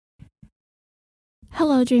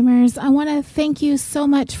Hello, dreamers. I want to thank you so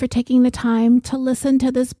much for taking the time to listen to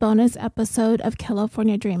this bonus episode of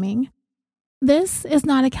California Dreaming. This is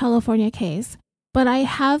not a California case, but I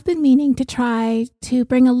have been meaning to try to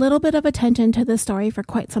bring a little bit of attention to this story for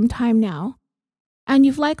quite some time now. And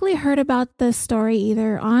you've likely heard about this story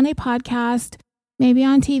either on a podcast, maybe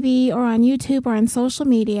on TV, or on YouTube, or on social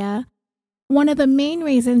media. One of the main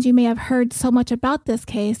reasons you may have heard so much about this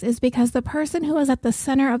case is because the person who is at the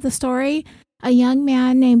center of the story, a young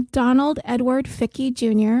man named Donald Edward Fickey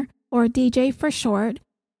Jr., or DJ for short,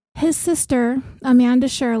 his sister, Amanda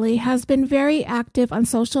Shirley, has been very active on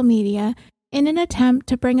social media in an attempt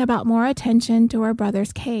to bring about more attention to her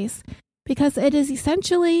brother's case, because it is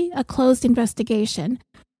essentially a closed investigation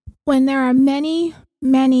when there are many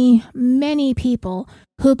people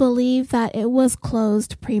who believe that it was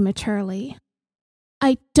closed prematurely.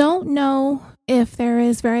 I don't know if there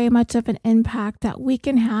is very much of an impact that we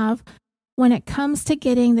can have when it comes to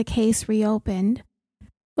getting the case reopened,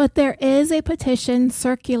 but there is a petition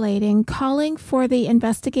circulating calling for the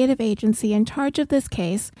investigative agency in charge of this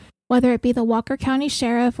case, whether it be the Walker County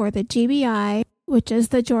Sheriff or the GBI, which is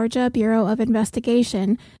the Georgia Bureau of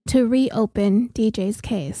Investigation, to reopen DJ's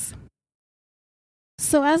case.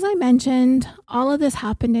 So as I mentioned, all of this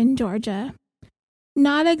happened in Georgia.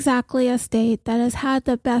 Not exactly a state that has had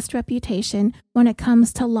the best reputation when it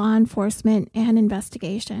comes to law enforcement and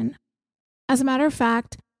investigation. As a matter of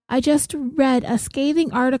fact, I just read a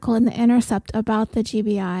scathing article in The Intercept about the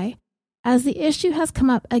GBI, as the issue has come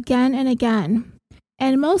up again and again.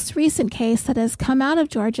 And most recent case that has come out of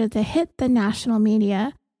Georgia to hit the national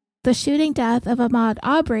media, the shooting death of Ahmaud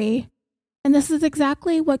Arbery, and this is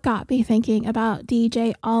exactly what got me thinking about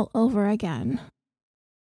DJ all over again.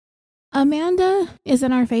 Amanda is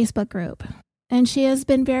in our Facebook group, and she has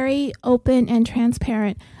been very open and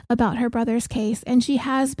transparent about her brother's case, and she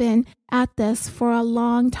has been at this for a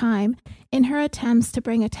long time in her attempts to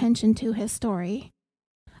bring attention to his story.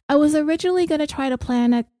 I was originally going to try to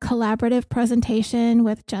plan a collaborative presentation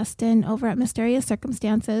with Justin over at Mysterious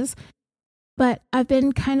Circumstances, but I've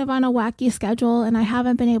been kind of on a wacky schedule and I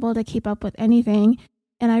haven't been able to keep up with anything,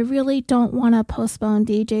 and I really don't want to postpone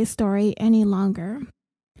DJ's story any longer.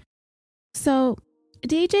 So,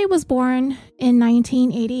 DJ was born in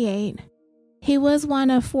 1988. He was one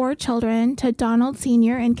of 4 children to Donald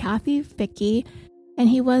Sr. and Kathy Fickey, and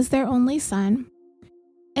he was their only son.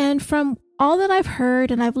 And from all that I've heard,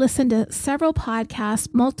 and I've listened to several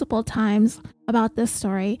podcasts multiple times about this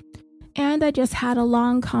story, and I just had a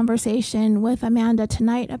long conversation with Amanda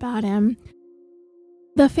tonight about him.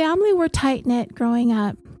 The family were tight-knit growing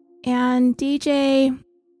up, and DJ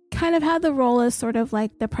kind of had the role as sort of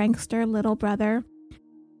like the prankster little brother.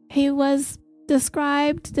 He was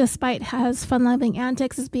described, despite his fun-loving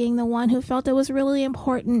antics, as being the one who felt it was really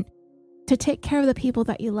important to take care of the people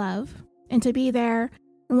that you love and to be there.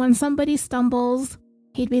 And when somebody stumbles,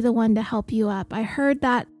 he'd be the one to help you up. I heard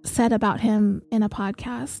that said about him in a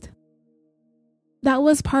podcast. That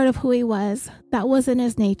was part of who he was. That was in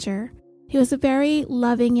his nature. He was a very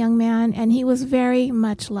loving young man, and he was very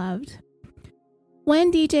much loved.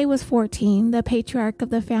 When DJ was 14, the patriarch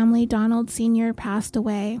of the family, Donald Sr., passed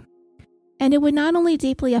away. And it would not only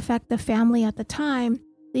deeply affect the family at the time,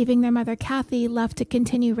 leaving their mother Kathy left to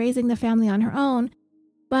continue raising the family on her own,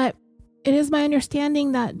 but it is my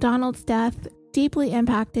understanding that Donald's death deeply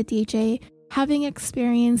impacted DJ, having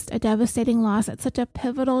experienced a devastating loss at such a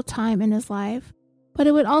pivotal time in his life. But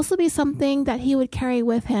it would also be something that he would carry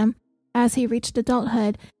with him as he reached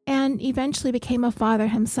adulthood and eventually became a father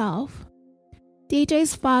himself.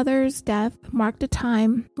 DJ's father's death marked a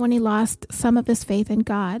time when he lost some of his faith in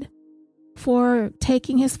God for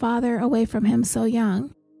taking his father away from him so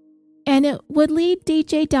young. And it would lead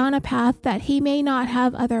DJ down a path that he may not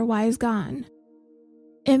have otherwise gone.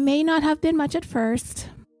 It may not have been much at first,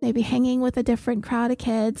 maybe hanging with a different crowd of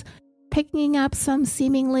kids, picking up some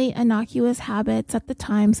seemingly innocuous habits at the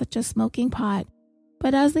time, such as smoking pot.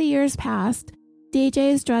 But as the years passed,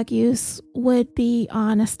 DJ's drug use would be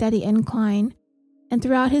on a steady incline. And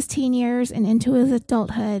throughout his teen years and into his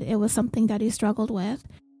adulthood, it was something that he struggled with.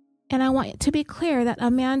 And I want to be clear that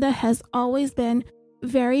Amanda has always been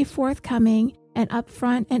very forthcoming and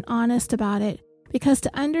upfront and honest about it, because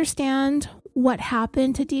to understand what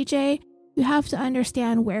happened to DJ, you have to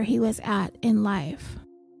understand where he was at in life.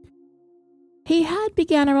 He had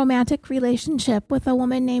began a romantic relationship with a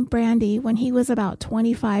woman named Brandy when he was about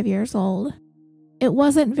 25 years old. It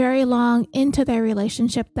wasn't very long into their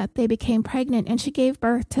relationship that they became pregnant, and she gave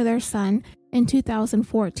birth to their son in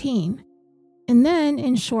 2014. And then,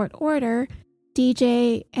 in short order,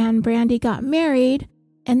 DJ and Brandy got married,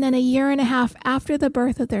 and then a year and a half after the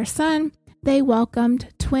birth of their son, they welcomed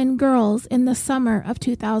twin girls in the summer of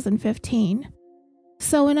 2015.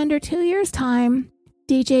 So in under 2 years' time,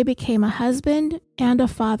 DJ became a husband and a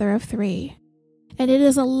father of 3. And it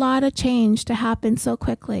is a lot of change to happen so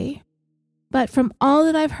quickly. But from all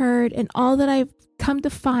that I've heard and all that I've come to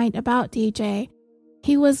find about DJ,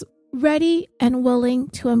 he was ready and willing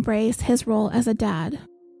to embrace his role as a dad.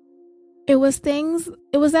 It was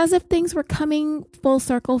as if things were coming full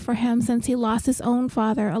circle for him since he lost his own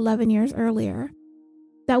father 11 years earlier.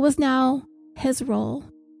 That was now his role.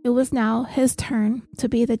 It was now his turn to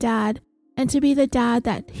be the dad, and to be the dad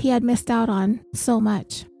that he had missed out on so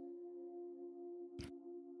much.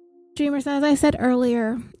 Dreamers, as I said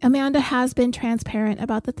earlier, Amanda has been transparent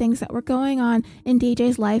about the things that were going on in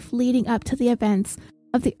DJ's life leading up to the events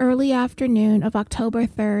of the early afternoon of October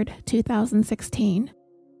 3rd, 2016.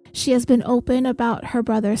 She has been open about her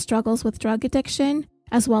brother's struggles with drug addiction,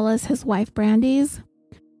 as well as his wife Brandy's.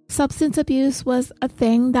 Substance abuse was a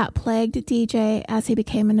thing that plagued DJ as he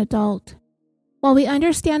became an adult. While we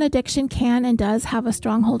understand addiction can and does have a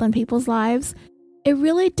stronghold on people's lives, it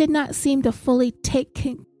really did not seem to fully take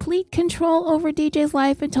complete control over DJ's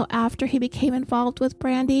life until after he became involved with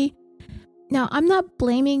Brandy. Now, I'm not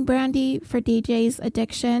blaming Brandy for DJ's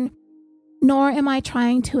addiction, nor am I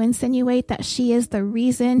trying to insinuate that she is the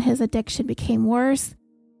reason his addiction became worse.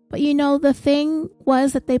 But the thing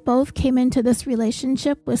was that they both came into this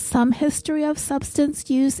relationship with some history of substance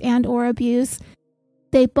use and or abuse.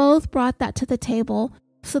 They both brought that to the table.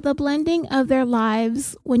 So the blending of their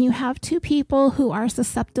lives, when you have two people who are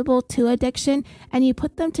susceptible to addiction and you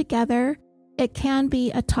put them together, it can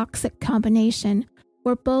be a toxic combination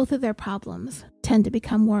where both of their problems tend to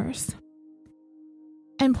become worse.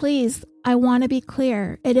 And please, I want to be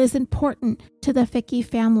clear, it is important to the Ficky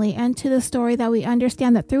family and to the story that we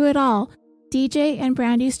understand that through it all, DJ and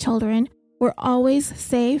Brandy's children were always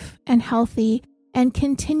safe and healthy and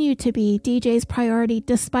continue to be DJ's priority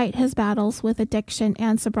despite his battles with addiction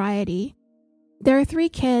and sobriety. Their 3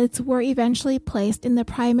 kids were eventually placed in the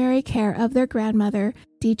primary care of their grandmother,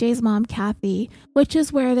 DJ's mom, Kathy, which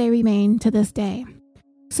is where they remain to this day.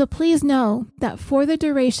 So please know that for the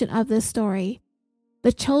duration of this story,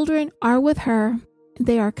 the children are with her,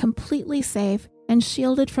 they are completely safe and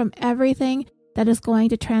shielded from everything that is going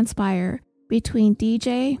to transpire between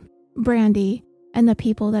DJ, Brandy, and the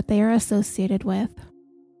people that they are associated with.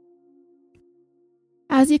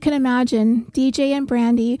 As you can imagine, DJ and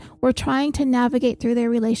Brandy were trying to navigate through their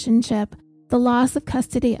relationship, the loss of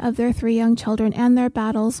custody of their 3 young children, and their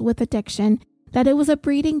battles with addiction, that it was a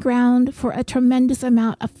breeding ground for a tremendous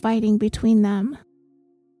amount of fighting between them.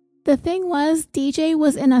 The thing was, DJ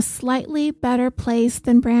was in a slightly better place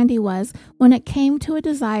than Brandy was when it came to a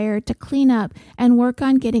desire to clean up and work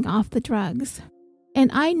on getting off the drugs.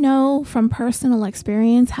 And I know from personal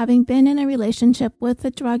experience, having been in a relationship with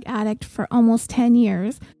a drug addict for almost 10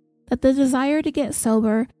 years, that the desire to get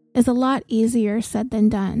sober is a lot easier said than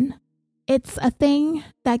done. It's a thing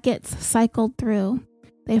that gets cycled through.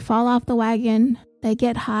 They fall off the wagon, they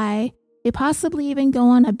get high, they possibly even go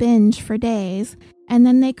on a binge for days, and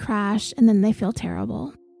then they crash and then they feel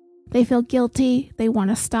terrible. They feel guilty, they want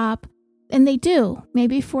to stop, and they do,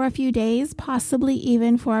 maybe for a few days, possibly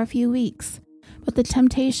even for a few weeks. But the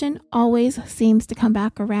temptation always seems to come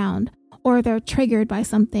back around, or they're triggered by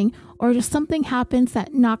something, or just something happens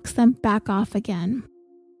that knocks them back off again.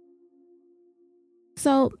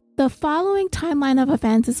 So the following timeline of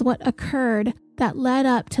events is what occurred that led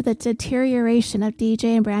up to the deterioration of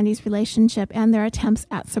DJ and Brandy's relationship and their attempts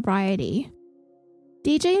at sobriety.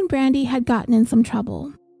 DJ and Brandy had gotten in some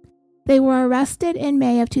trouble. They were arrested in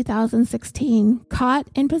May of 2016, caught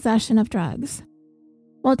in possession of drugs.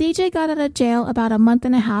 While DJ got out of jail about a month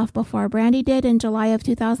and a half before Brandy did in July of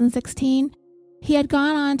 2016, he had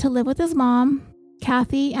gone on to live with his mom,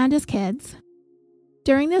 Kathy, and his kids.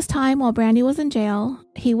 During this time, while Brandy was in jail,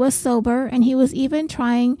 he was sober and he was even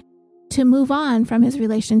trying to move on from his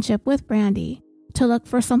relationship with Brandy to look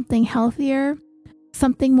for something healthier,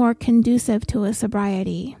 something more conducive to his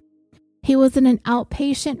sobriety. He was in an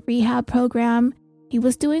outpatient rehab program, he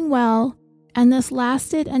was doing well, and this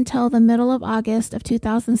lasted until the middle of August of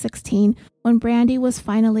 2016 when Brandy was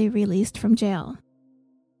finally released from jail.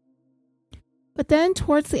 But then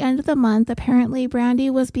towards the end of the month, apparently Brandy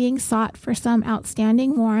was being sought for some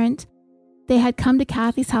outstanding warrant. They had come to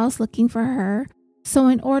Kathy's house looking for her, so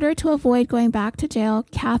in order to avoid going back to jail,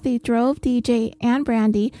 Kathy drove DJ and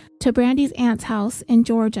Brandy to Brandy's aunt's house in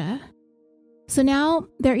Georgia. So now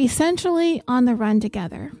they're essentially on the run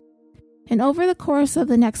together. And over the course of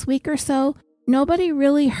the next week or so, nobody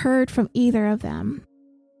really heard from either of them.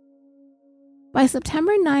 By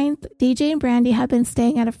September 9th, DJ and Brandy had been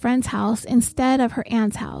staying at a friend's house instead of her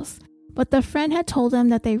aunt's house, but the friend had told them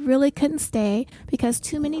that they really couldn't stay because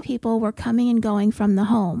too many people were coming and going from the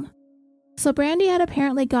home. So Brandy had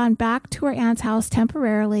apparently gone back to her aunt's house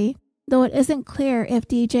temporarily, though it isn't clear if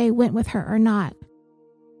DJ went with her or not.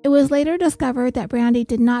 It was later discovered that Brandy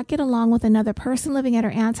did not get along with another person living at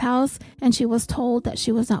her aunt's house, and she was told that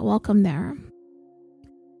she was not welcome there.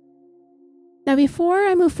 Now, before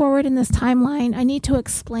I move forward in this timeline, I need to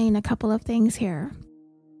explain a couple of things here.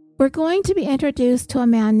 We're going to be introduced to a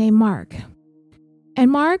man named Mark.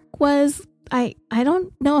 And Mark was, I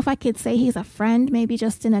don't know if I could say he's a friend, maybe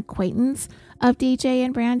just an acquaintance of DJ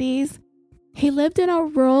and Brandy's. He lived in a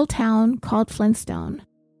rural town called Flintstone,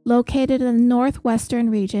 located in the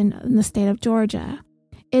northwestern region in the state of Georgia.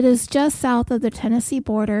 It is just south of the Tennessee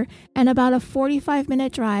border and about a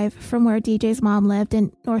 45-minute drive from where DJ's mom lived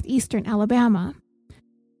in northeastern Alabama.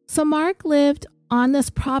 So Mark lived on this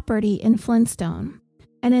property in Flintstone,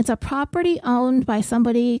 and it's a property owned by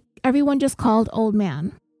somebody everyone just called Old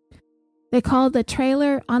Man. They called the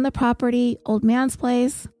trailer on the property Old Man's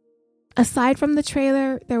Place. Aside from the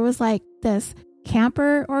trailer, there was like this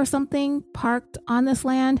camper or something parked on this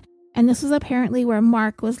land, and this was apparently where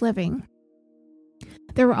Mark was living.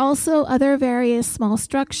 There were also other various small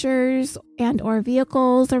structures and or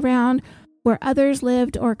vehicles around where others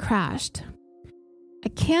lived or crashed. I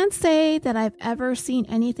can't say that I've ever seen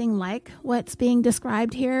anything like what's being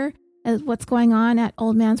described here as what's going on at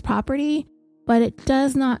Old Man's property, but it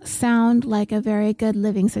does not sound like a very good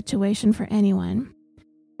living situation for anyone,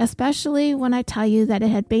 especially when I tell you that it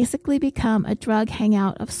had basically become a drug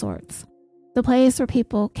hangout of sorts, the place where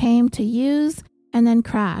people came to use and then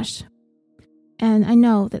crash. And I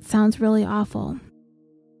know that sounds really awful.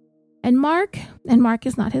 And Mark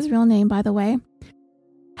is not his real name, by the way,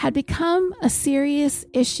 had become a serious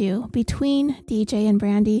issue between DJ and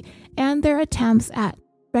Brandy and their attempts at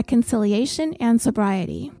reconciliation and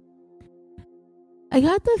sobriety. I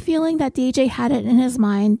got the feeling that DJ had it in his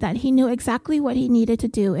mind that he knew exactly what he needed to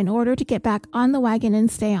do in order to get back on the wagon and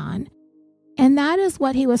stay on. And that is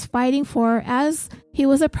what he was fighting for as he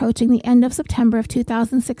was approaching the end of September of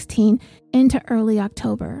 2016 into early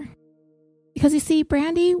October. Because you see,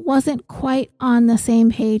 Brandy wasn't quite on the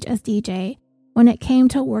same page as DJ when it came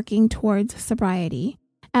to working towards sobriety.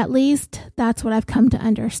 At least that's what I've come to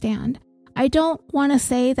understand. I don't want to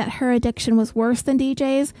say that her addiction was worse than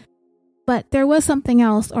DJ's, but there was something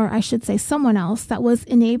else, or I should say someone else, that was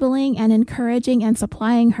enabling and encouraging and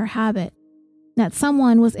supplying her habit. That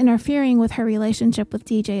someone was interfering with her relationship with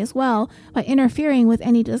DJ as well by interfering with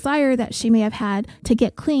any desire that she may have had to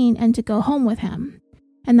get clean and to go home with him.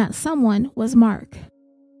 And that someone was Mark.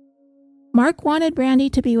 Mark wanted Brandy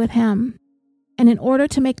to be with him. And in order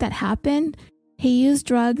to make that happen, he used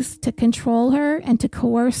drugs to control her and to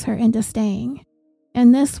coerce her into staying.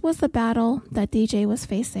 And this was the battle that DJ was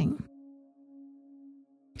facing.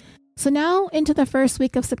 So now into the first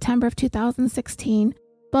week of September of 2016,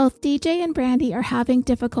 both DJ and Brandy are having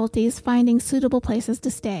difficulties finding suitable places to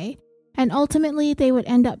stay, and ultimately they would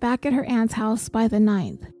end up back at her aunt's house by the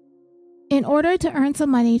 9th. In order to earn some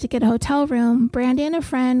money to get a hotel room, Brandy and a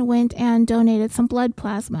friend went and donated some blood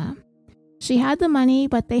plasma. She had the money,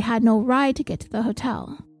 but they had no ride to get to the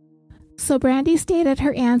hotel. So Brandy stayed at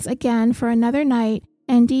her aunt's again for another night,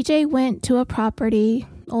 and DJ went to a property,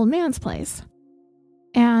 Old Man's Place.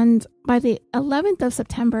 And by the 11th of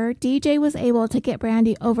September, DJ was able to get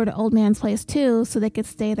Brandy over to Old Man's Place too, so they could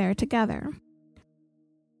stay there together.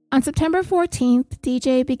 On September 14th,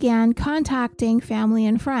 DJ began contacting family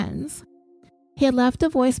and friends. He had left a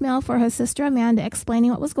voicemail for his sister Amanda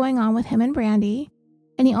explaining what was going on with him and Brandy,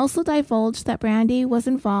 and he also divulged that Brandy was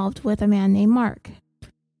involved with a man named Mark,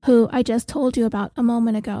 who I just told you about a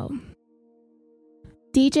moment ago.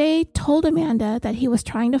 DJ told Amanda that he was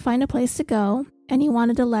trying to find a place to go, and he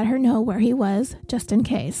wanted to let her know where he was, just in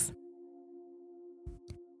case.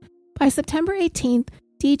 By September 18th,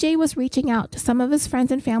 DJ was reaching out to some of his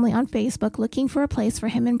friends and family on Facebook looking for a place for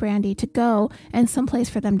him and Brandy to go and some place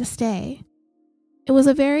for them to stay. It was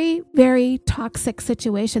a very, very toxic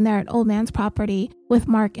situation there at Old Man's property with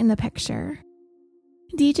Mark in the picture.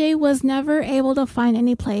 DJ was never able to find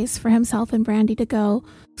any place for himself and Brandy to go,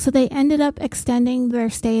 so they ended up extending their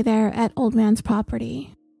stay there at Old Man's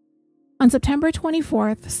property. On September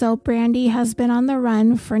 24th, so Brandy has been on the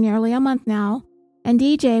run for nearly a month now, and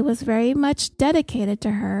DJ was very much dedicated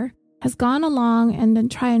to her, has gone along and then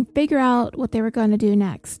try and figure out what they were going to do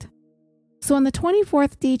next. So on the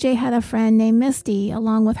 24th, DJ had a friend named Misty,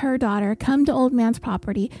 along with her daughter, come to Old Man's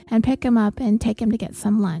property and pick him up and take him to get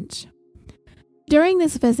some lunch. During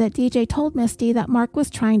this visit, DJ told Misty that Mark was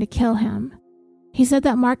trying to kill him. He said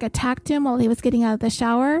that Mark attacked him while he was getting out of the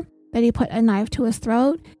shower, that he put a knife to his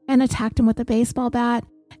throat and attacked him with a baseball bat,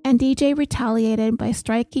 and DJ retaliated by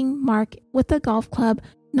striking Mark with a golf club,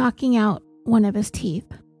 knocking out one of his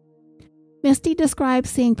teeth. Misty described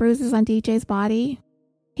seeing bruises on DJ's body.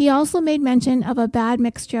 He also made mention of a bad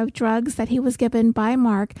mixture of drugs that he was given by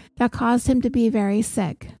Mark that caused him to be very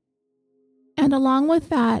sick. And along with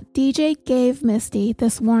that, DJ gave Misty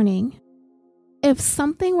this warning. If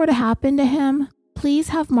something were to happen to him, please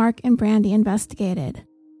have Mark and Brandy investigated.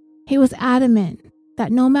 He was adamant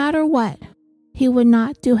that no matter what, he would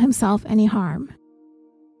not do himself any harm.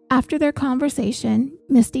 After their conversation,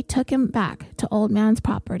 Misty took him back to Old Man's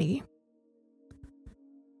property.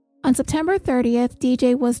 On September 30th,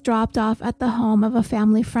 DJ was dropped off at the home of a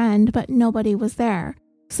family friend, but nobody was there,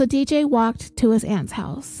 so DJ walked to his aunt's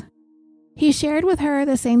house. He shared with her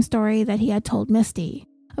the same story that he had told Misty,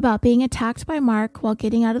 about being attacked by Mark while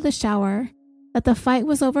getting out of the shower, that the fight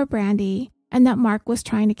was over Brandy, and that Mark was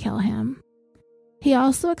trying to kill him. He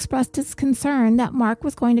also expressed his concern that Mark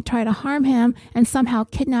was going to try to harm him and somehow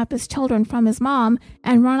kidnap his children from his mom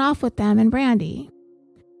and run off with them and Brandy.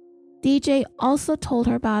 DJ also told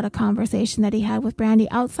her about a conversation that he had with Brandy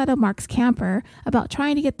outside of Mark's camper about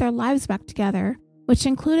trying to get their lives back together, which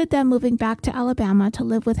included them moving back to Alabama to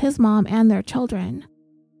live with his mom and their children.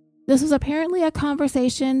 This was apparently a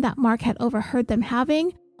conversation that Mark had overheard them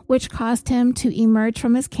having, which caused him to emerge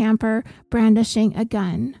from his camper brandishing a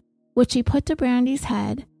gun, which he put to Brandy's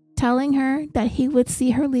head, telling her that he would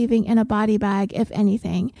see her leaving in a body bag if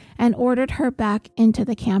anything, and ordered her back into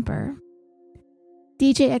the camper.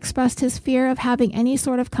 DJ expressed his fear of having any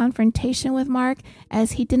sort of confrontation with Mark,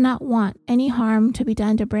 as he did not want any harm to be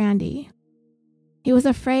done to Brandy. He was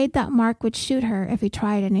afraid that Mark would shoot her if he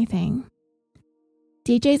tried anything.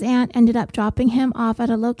 DJ's aunt ended up dropping him off at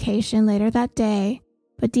a location later that day,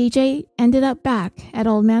 but DJ ended up back at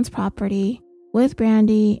Old Man's property with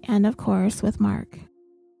Brandy and, of course, with Mark.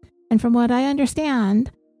 And from what I understand,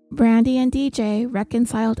 Brandy and DJ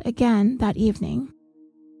reconciled again that evening.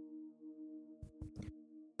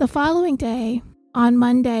 The following day, on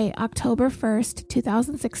Monday, October 1st,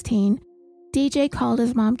 2016, DJ called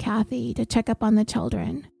his mom, Kathy, to check up on the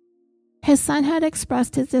children. His son had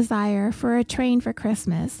expressed his desire for a train for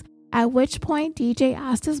Christmas, at which point DJ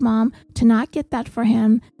asked his mom to not get that for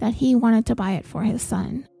him, that he wanted to buy it for his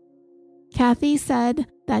son. Kathy said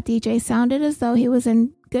that DJ sounded as though he was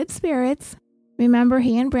in good spirits. Remember,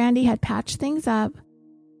 he and Brandy had patched things up,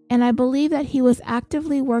 and I believe that he was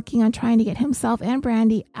actively working on trying to get himself and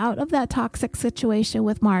Brandy out of that toxic situation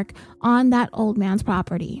with Mark on that old man's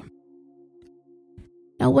property.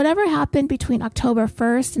 Now, whatever happened between October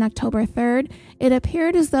 1st and October 3rd, it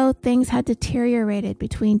appeared as though things had deteriorated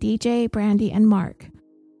between DJ, Brandy, and Mark.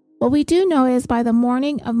 What we do know is by the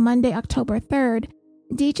morning of Monday, October 3rd,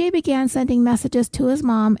 DJ began sending messages to his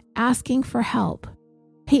mom asking for help.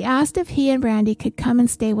 He asked if he and Brandy could come and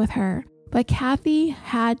stay with her, but Kathy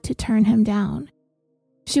had to turn him down.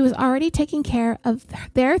 She was already taking care of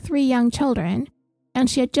their 3 young children, and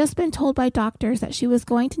she had just been told by doctors that she was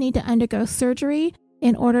going to need to undergo surgery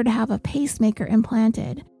in order to have a pacemaker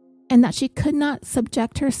implanted, and that she could not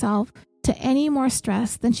subject herself to any more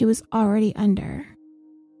stress than she was already under.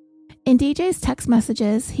 In DJ's text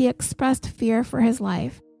messages, he expressed fear for his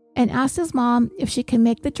life and asked his mom if she could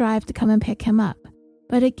make the drive to come and pick him up.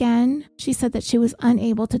 But again, she said that she was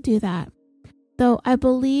unable to do that, though I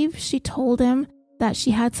believe she told him that she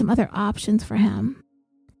had some other options for him.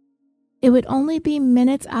 It would only be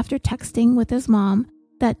minutes after texting with his mom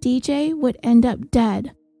that DJ would end up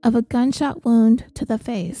dead of a gunshot wound to the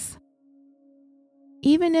face.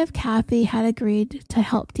 Even if Kathy had agreed to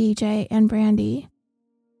help DJ and Brandy,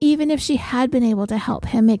 even if she had been able to help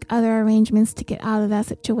him make other arrangements to get out of that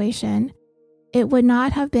situation, it would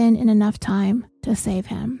not have been in enough time to save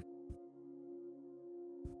him.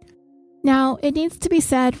 Now, it needs to be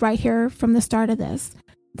said right here from the start of this,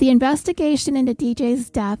 the investigation into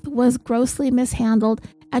DJ's death was grossly mishandled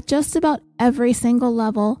at just about every single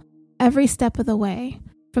level, every step of the way,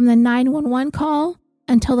 from the 911 call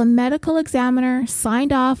until the medical examiner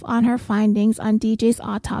signed off on her findings on DJ's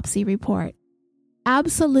autopsy report.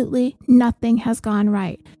 Absolutely nothing has gone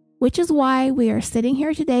right, which is why we are sitting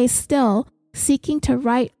here today still seeking to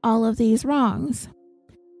right all of these wrongs.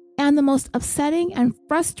 And the most upsetting and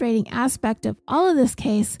frustrating aspect of all of this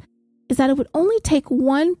case is that it would only take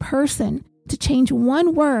one person to change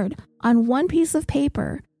one word on one piece of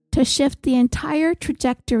paper to shift the entire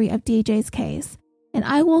trajectory of DJ's case, and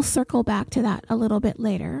I will circle back to that a little bit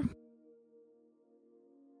later.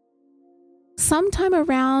 Sometime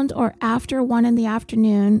around or after 1 in the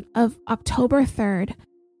afternoon of October 3rd,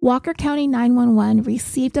 Walker County 911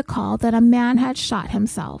 received a call that a man had shot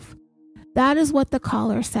himself. That is what the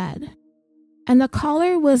caller said. And the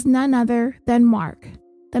caller was none other than Mark,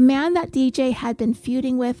 the man that DJ had been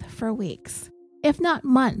feuding with for weeks, if not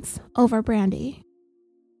months, over Brandy.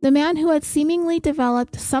 The man who had seemingly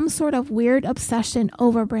developed some sort of weird obsession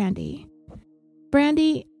over Brandy.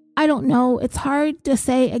 Brandy, I don't know, it's hard to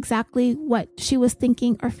say exactly what she was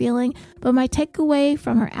thinking or feeling, but my takeaway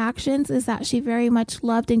from her actions is that she very much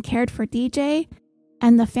loved and cared for DJ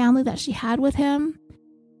and the family that she had with him,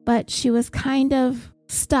 but she was kind of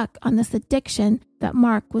stuck on this addiction that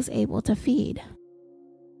Mark was able to feed.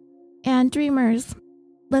 And dreamers,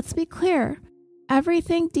 let's be clear,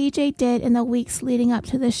 everything DJ did in the weeks leading up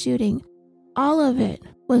to the shooting, all of it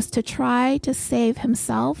was to try to save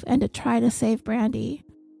himself and to try to save Brandy.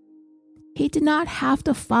 He did not have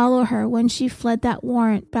to follow her when she fled that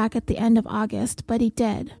warrant back at the end of August, but he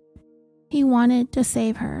did. He wanted to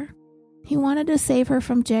save her. He wanted to save her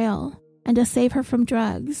from jail and to save her from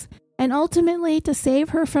drugs and ultimately to save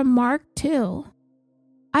her from Mark too.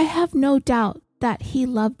 I have no doubt that he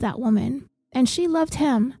loved that woman and she loved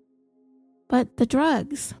him. But the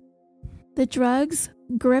drugs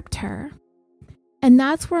gripped her. And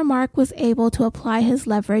that's where Mark was able to apply his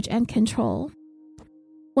leverage and control.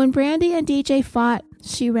 When Brandy and DJ fought,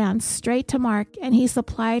 she ran straight to Mark and he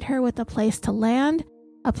supplied her with a place to land,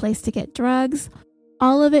 a place to get drugs,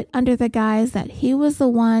 all of it under the guise that he was the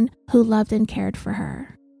one who loved and cared for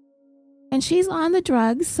her. And she's on the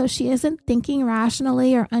drugs, so she isn't thinking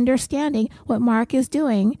rationally or understanding what Mark is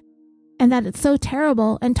doing and that it's so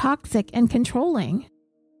terrible and toxic and controlling.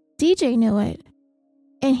 DJ knew it,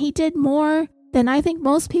 and he did more than I think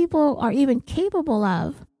most people are even capable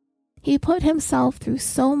of. He put himself through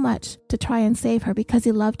so much to try and save her because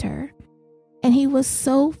he loved her, and he was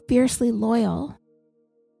so fiercely loyal.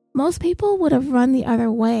 Most people would have run the other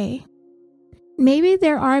way. Maybe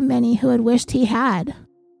there are many who had wished he had.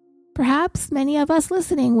 Perhaps many of us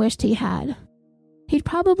listening wished he had. He'd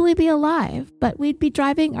probably be alive, but we'd be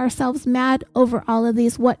driving ourselves mad over all of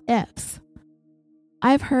these what-ifs.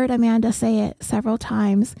 I've heard Amanda say it several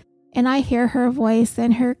times, and I hear her voice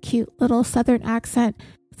and her cute little southern accent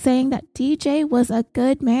saying that DJ was a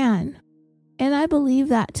good man. And I believe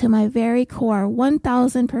that to my very core,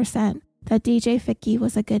 1000%, that DJ Ficky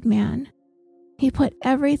was a good man. He put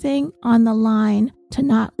everything on the line to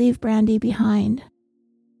not leave Brandy behind.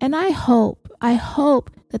 And I hope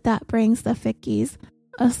that brings the Fickies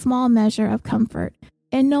a small measure of comfort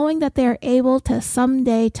in knowing that they are able to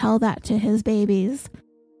someday tell that to his babies,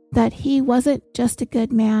 that he wasn't just a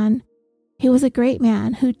good man. He was a great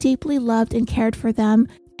man who deeply loved and cared for them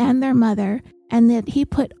and their mother, and that he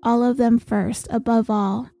put all of them first above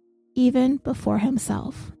all, even before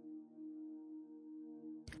himself.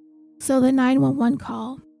 So the 911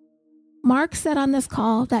 call. Mark said on this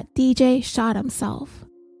call that DJ shot himself.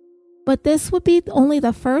 But this would be only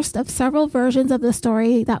the first of several versions of the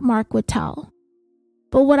story that Mark would tell.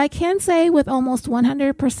 But what I can say with almost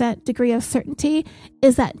 100% degree of certainty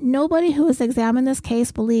is that nobody who has examined this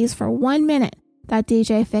case believes for 1 minute that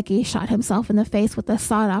DJ Ficky shot himself in the face with a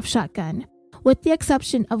sawed-off shotgun, with the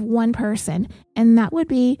exception of one person, and that would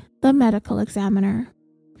be the medical examiner.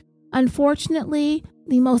 Unfortunately,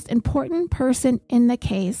 the most important person in the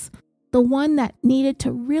case, the one that needed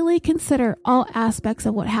to really consider all aspects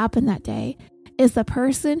of what happened that day, is the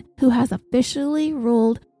person who has officially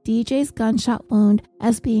ruled DJ's gunshot wound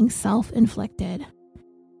as being self-inflicted.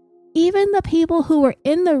 Even the people who were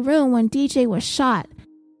in the room when DJ was shot,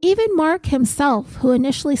 even Mark himself, who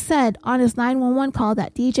initially said on his 911 call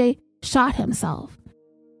that DJ shot himself,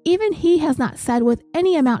 even he has not said with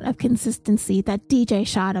any amount of consistency that DJ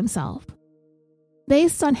shot himself.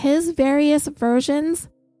 Based on his various versions,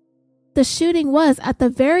 the shooting was, at the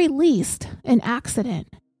very least, an accident.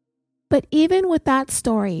 But even with that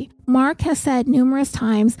story, Mark has said numerous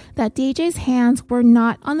times that DJ's hands were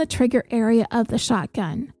not on the trigger area of the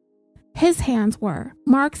shotgun. His hands were,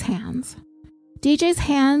 Mark's hands. DJ's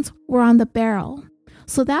hands were on the barrel.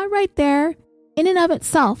 So that right there, in and of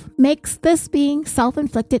itself, makes this being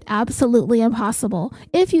self-inflicted absolutely impossible,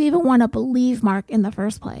 if you even want to believe Mark in the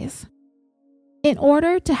first place. In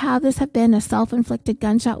order to have this have been a self-inflicted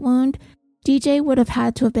gunshot wound, DJ would have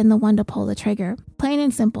had to have been the one to pull the trigger, plain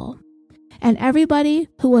and simple. And everybody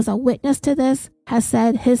who was a witness to this has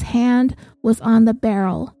said his hand was on the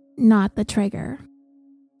barrel, not the trigger.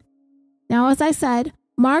 Now, as I said,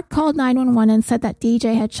 Mark called 911 and said that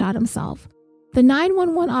DJ had shot himself. The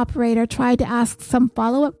 911 operator tried to ask some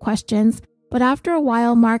follow-up questions, but after a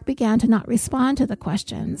while, Mark began to not respond to the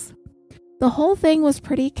questions. The whole thing was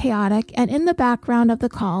pretty chaotic, and in the background of the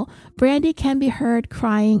call, Brandy can be heard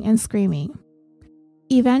crying and screaming.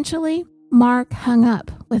 Eventually, Mark hung up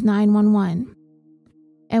with 911.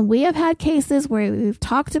 And we have had cases where we've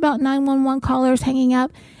talked about 911 callers hanging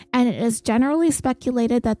up, and it is generally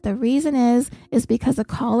speculated that the reason is because the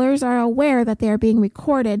callers are aware that they are being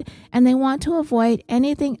recorded and they want to avoid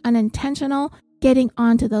anything unintentional getting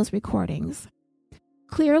onto those recordings.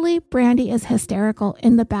 Clearly, Brandy is hysterical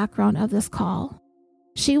in the background of this call.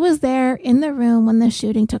 She was there in the room when the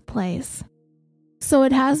shooting took place. So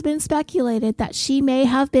it has been speculated that she may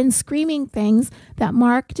have been screaming things that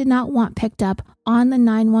Mark did not want picked up on the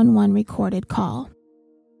 911 recorded call.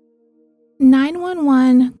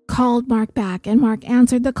 911 called Mark back, and Mark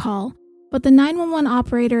answered the call, but the 911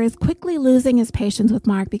 operator is quickly losing his patience with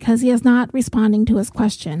Mark because he is not responding to his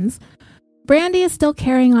questions. Brandy is still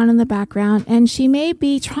carrying on in the background, and she may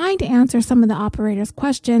be trying to answer some of the operator's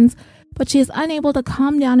questions, but she is unable to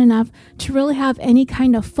calm down enough to really have any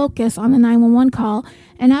kind of focus on the 911 call,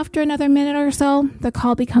 and after another minute or so, the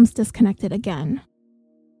call becomes disconnected again.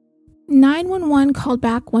 911 called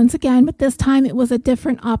back once again, but this time it was a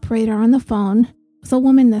different operator on the phone. It was a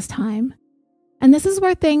woman this time. And this is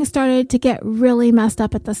where things started to get really messed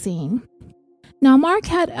up at the scene. Now, Mark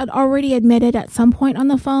had already admitted at some point on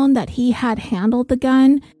the phone that he had handled the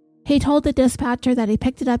gun. He told the dispatcher that he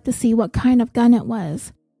picked it up to see what kind of gun it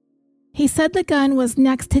was. He said the gun was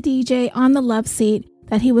next to DJ on the love seat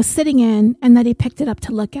that he was sitting in and that he picked it up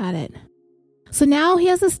to look at it. So now he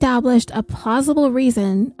has established a plausible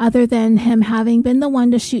reason, other than him having been the one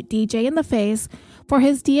to shoot DJ in the face, for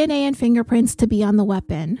his DNA and fingerprints to be on the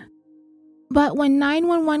weapon. But when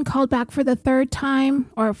 911 called back for the third time,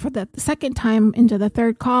 or for the second time into the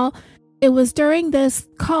third call, it was during this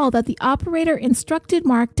call that the operator instructed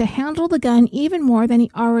Mark to handle the gun even more than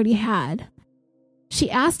he already had.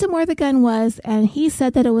 She asked him where the gun was, and he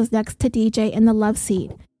said that it was next to DJ in the love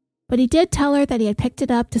seat. But he did tell her that he had picked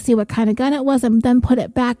it up to see what kind of gun it was and then put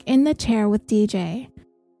it back in the chair with DJ.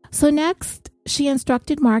 So next, she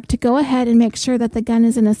instructed Mark to go ahead and make sure that the gun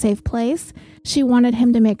is in a safe place. She wanted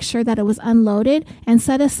him to make sure that it was unloaded and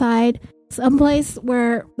set aside someplace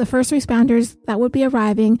where the first responders that would be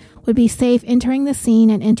arriving would be safe entering the scene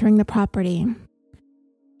and entering the property.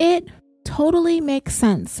 It totally makes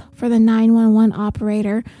sense for the 911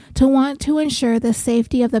 operator to want to ensure the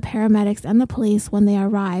safety of the paramedics and the police when they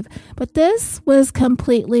arrive, but this was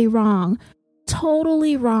completely wrong.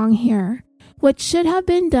 Totally wrong here. What should have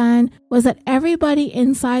been done was that everybody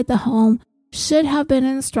inside the home should have been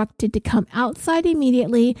instructed to come outside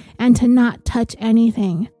immediately and to not touch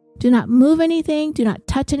anything. Do not move anything, do not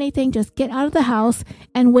touch anything, just get out of the house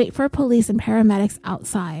and wait for police and paramedics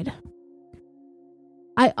outside.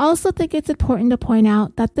 I also think it's important to point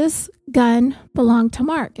out that this gun belonged to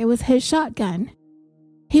Mark. It was his shotgun.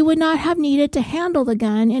 He would not have needed to handle the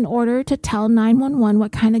gun in order to tell 911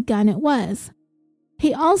 what kind of gun it was.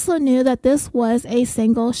 He also knew that this was a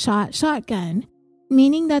single-shot shotgun,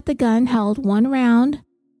 meaning that the gun held one round.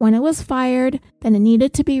 When it was fired, then it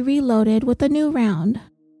needed to be reloaded with a new round.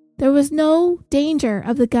 There was no danger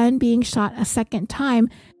of the gun being shot a second time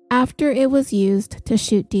after it was used to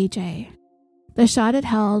shoot DJ. The shot it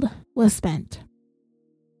held was spent.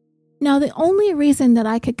 Now, the only reason that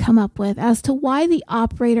I could come up with as to why the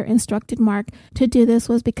operator instructed Mark to do this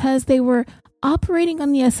was because they were operating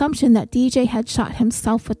on the assumption that DJ had shot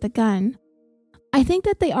himself with the gun. I think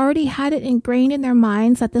that they already had it ingrained in their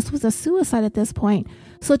minds that this was a suicide at this point,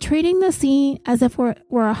 so treating the scene as if it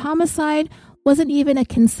were a homicide wasn't even a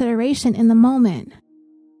consideration in the moment.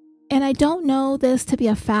 And I don't know this to be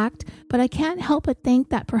a fact, but I can't help but think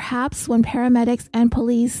that perhaps when paramedics and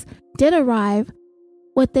police did arrive,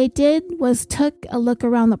 what they did was took a look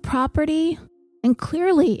around the property, and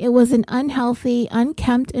clearly it was an unhealthy,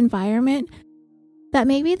 unkempt environment, that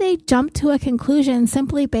maybe they jumped to a conclusion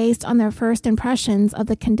simply based on their first impressions of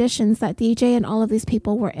the conditions that DJ and all of these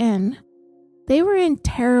people were in. They were in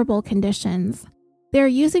terrible conditions. They were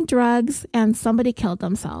using drugs, and somebody killed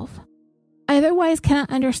themselves. I otherwise cannot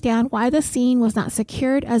understand why the scene was not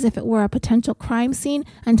secured as if it were a potential crime scene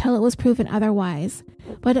until it was proven otherwise,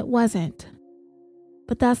 but it wasn't.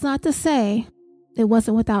 But that's not to say it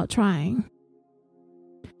wasn't without trying.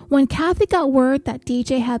 When Kathy got word that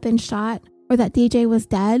DJ had been shot or that DJ was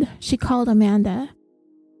dead, she called Amanda.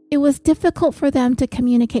 It was difficult for them to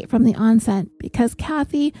communicate from the onset because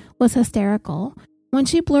Kathy was hysterical. When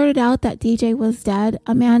she blurted out that DJ was dead,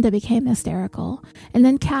 Amanda became hysterical, and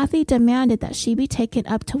then Kathy demanded that she be taken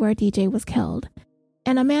up to where DJ was killed.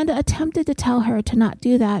 And Amanda attempted to tell her to not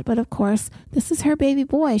do that, but of course, this is her baby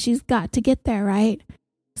boy. She's got to get there, right?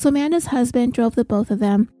 So Amanda's husband drove the both of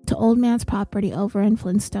them to Old Man's property over in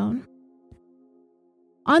Flintstone.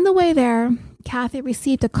 On the way there, Kathy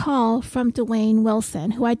received a call from Dwayne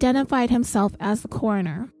Wilson, who identified himself as the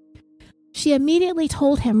coroner. She immediately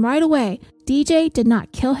told him right away DJ did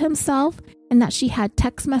not kill himself and that she had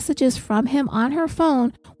text messages from him on her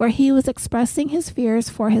phone where he was expressing his fears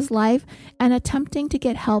for his life and attempting to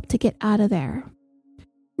get help to get out of there.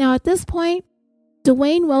 Now at this point,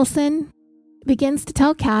 Dwayne Wilson begins to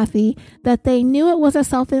tell Kathy that they knew it was a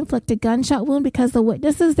self-inflicted gunshot wound because the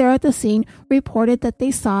witnesses there at the scene reported that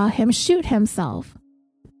they saw him shoot himself.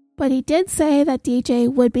 But he did say that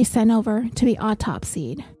DJ would be sent over to be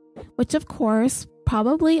autopsied, which of course,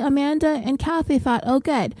 probably Amanda and Kathy thought, oh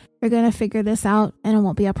good, we're going to figure this out and it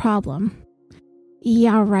won't be a problem.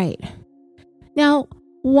 Yeah, right. Now,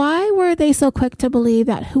 why were they so quick to believe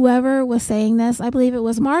that whoever was saying this, I believe it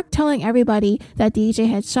was Mark telling everybody that DJ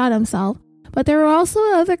had shot himself, but there were also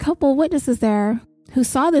other couple witnesses there who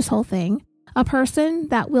saw this whole thing, a person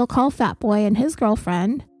that we'll call Fat Boy and his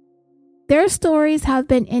girlfriend. Their stories have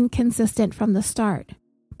been inconsistent from the start,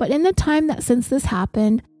 but in the time that since this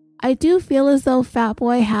happened, I do feel as though Fat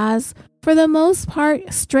Boy has, for the most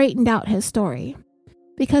part, straightened out his story.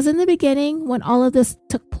 Because in the beginning, when all of this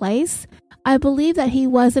took place, I believe that he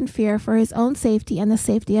was in fear for his own safety and the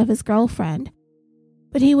safety of his girlfriend.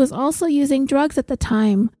 But he was also using drugs at the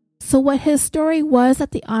time, so what his story was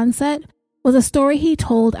at the onset was a story he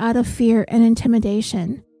told out of fear and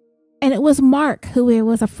intimidation. And it was Mark who he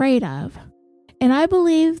was afraid of. And I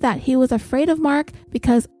believe that he was afraid of Mark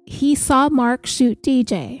because he saw Mark shoot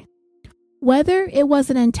DJ. Whether it was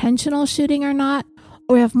an intentional shooting or not,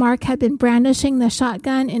 or if Mark had been brandishing the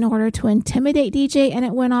shotgun in order to intimidate DJ and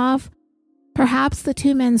it went off, perhaps the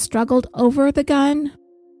two men struggled over the gun.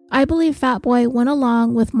 I believe Fat Boy went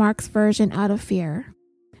along with Mark's version out of fear.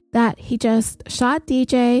 That he just shot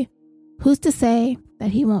DJ, who's to say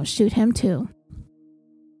that he won't shoot him too?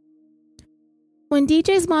 When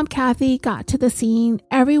DJ's mom, Kathy, got to the scene,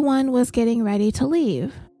 everyone was getting ready to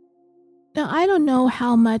leave. Now, I don't know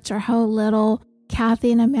how much or how little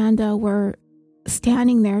Kathy and Amanda were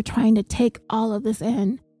standing there trying to take all of this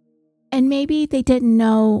in. And maybe they didn't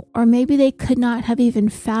know, or maybe they could not have even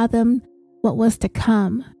fathomed what was to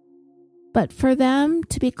come. But for them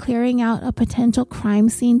to be clearing out a potential crime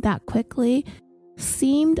scene that quickly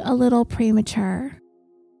seemed a little premature.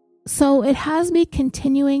 So it has me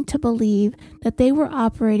continuing to believe that they were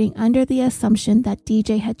operating under the assumption that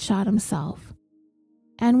DJ had shot himself.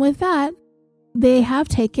 And with that, they have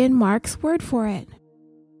taken Mark's word for it.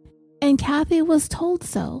 And Kathy was told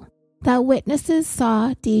so, that witnesses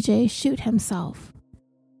saw DJ shoot himself.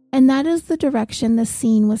 And that is the direction the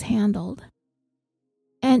scene was handled.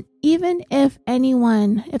 And even if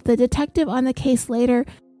the detective on the case later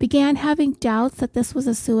began having doubts that this was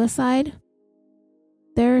a suicide,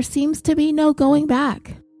 there seems to be no going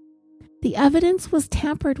back. The evidence was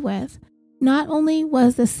tampered with. Not only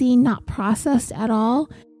was the scene not processed at all,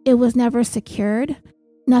 it was never secured,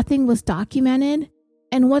 nothing was documented,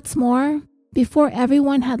 and what's more, before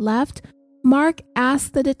everyone had left, Mark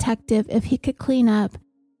asked the detective if he could clean up,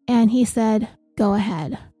 and he said, "Go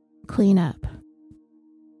ahead, clean up."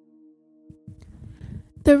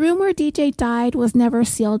 The room where DJ died was never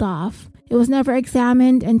sealed off. It was never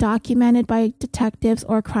examined and documented by detectives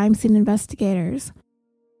or crime scene investigators.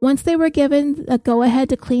 Once they were given a go-ahead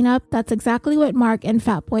to clean up, that's exactly what Mark and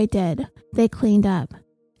Fat Boy did. They cleaned up.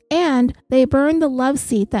 And they burned the love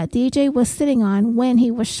seat that DJ was sitting on when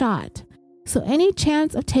he was shot. So any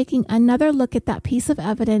chance of taking another look at that piece of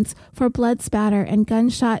evidence for blood spatter and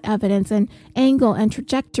gunshot evidence and angle and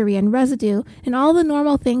trajectory and residue and all the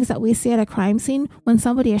normal things that we see at a crime scene when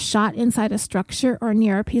somebody is shot inside a structure or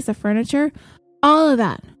near a piece of furniture, all of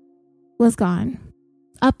that was gone,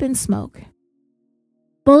 up in smoke.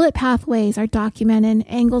 Bullet pathways are documented,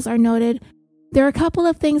 angles are noted. There are a couple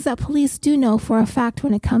of things that police do know for a fact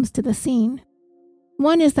when it comes to the scene.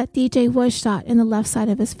 One is that DJ was shot in the left side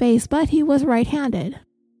of his face, but he was right-handed.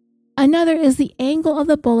 Another is the angle of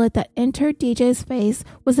the bullet that entered DJ's face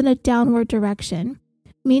was in a downward direction,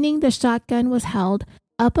 meaning the shotgun was held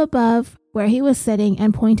up above where he was sitting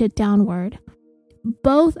and pointed downward.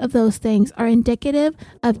 Both of those things are indicative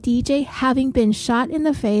of DJ having been shot in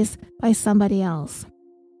the face by somebody else.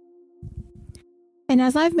 And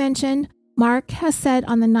as I've mentioned, Mark has said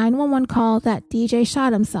on the 911 call that DJ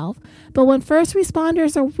shot himself, but when first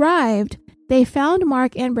responders arrived, they found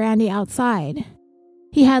Mark and Brandy outside.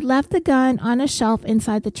 He had left the gun on a shelf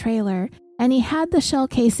inside the trailer, and he had the shell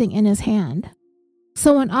casing in his hand.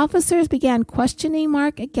 So when officers began questioning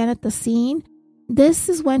Mark again at the scene, this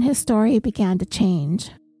is when his story began to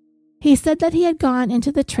change. He said that he had gone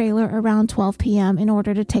into the trailer around 12 p.m. in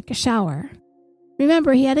order to take a shower.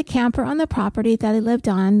 Remember, he had a camper on the property that he lived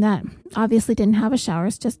on that obviously didn't have a shower.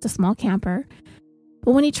 It's just a small camper.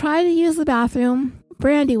 But when he tried to use the bathroom,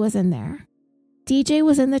 Brandy was in there. DJ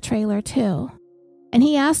was in the trailer too. And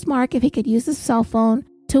he asked Mark if he could use his cell phone,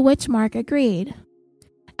 to which Mark agreed.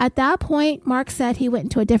 At that point, Mark said he went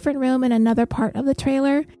into a different room in another part of the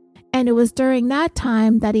trailer, and it was during that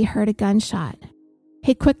time that he heard a gunshot.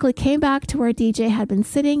 He quickly came back to where DJ had been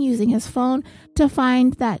sitting using his phone to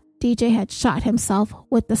find that DJ had shot himself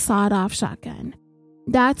with the sawed-off shotgun.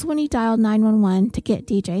 That's when he dialed 911 to get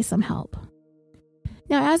DJ some help.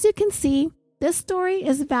 Now, as you can see, this story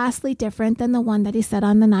is vastly different than the one that he said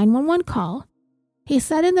on the 911 call. He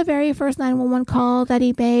said in the very first 911 call that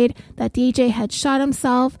he made that DJ had shot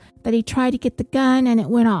himself, that he tried to get the gun and it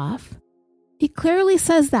went off. He clearly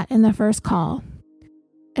says that in the first call.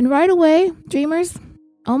 And right away, dreamers,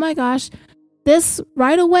 oh my gosh, this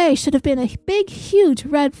right away should have been a big, huge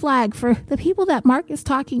red flag for the people that Mark is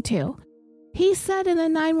talking to. He said in the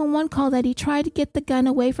 911 call that he tried to get the gun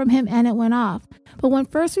away from him and it went off. But when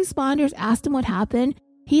first responders asked him what happened,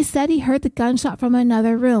 he said he heard the gunshot from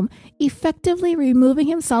another room, effectively removing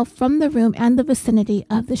himself from the room and the vicinity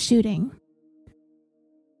of the shooting.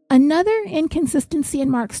 Another inconsistency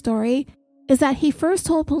in Mark's story is that he first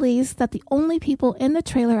told police that the only people in the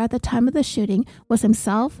trailer at the time of the shooting was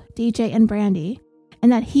himself, DJ, and Brandy,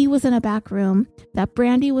 and that he was in a back room, that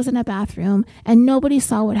Brandy was in a bathroom, and nobody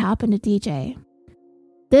saw what happened to DJ.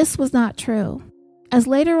 This was not true, as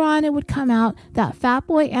later on it would come out that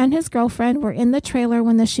Fatboy and his girlfriend were in the trailer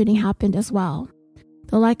when the shooting happened as well.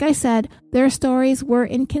 Though like I said, their stories were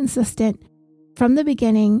inconsistent from the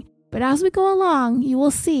beginning, but as we go along, you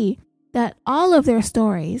will see that all of their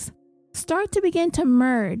stories start to begin to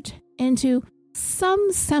merge into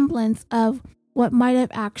some semblance of what might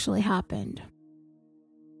have actually happened.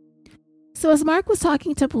 So as Mark was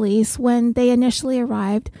talking to police when they initially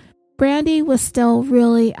arrived, Brandy was still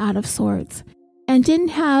really out of sorts and didn't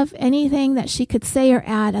have anything that she could say or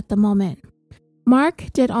add at the moment. Mark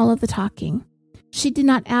did all of the talking. She did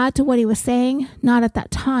not add to what he was saying, not at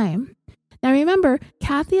that time. Now remember,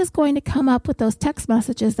 Kathy is going to come up with those text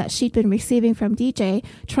messages that she'd been receiving from DJ,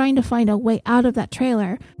 trying to find a way out of that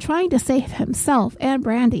trailer, trying to save himself and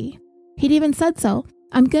Brandy. He'd even said so,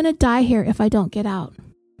 "I'm going to die here if I don't get out."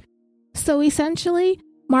 So essentially,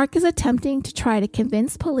 Mark is attempting to try to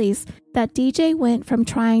convince police that DJ went from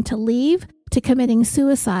trying to leave to committing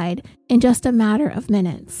suicide in just a matter of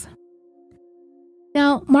minutes.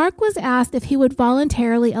 Now, Mark was asked if he would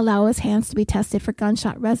voluntarily allow his hands to be tested for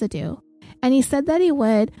gunshot residue. And he said that he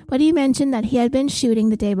would, but he mentioned that he had been shooting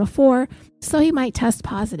the day before, so he might test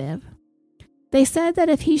positive. They said that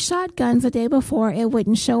if he shot guns the day before, it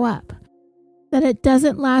wouldn't show up, that it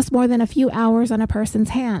doesn't last more than a few hours on a person's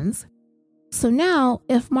hands. So now,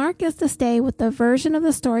 if Mark is to stay with the version of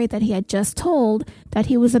the story that he had just told, that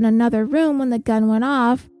he was in another room when the gun went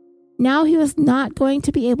off, now he was not going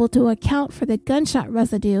to be able to account for the gunshot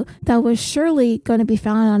residue that was surely going to be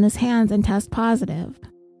found on his hands and test positive.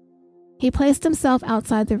 He placed himself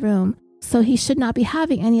outside the room, so he should not be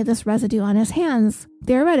having any of this residue on his hands,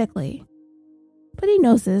 theoretically. But he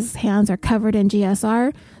knows his hands are covered in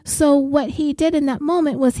GSR, so what he did in that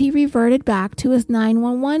moment was he reverted back to his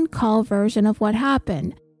 911 call version of what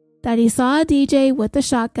happened, that he saw a DJ with the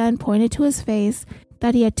shotgun pointed to his face,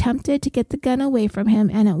 that he attempted to get the gun away from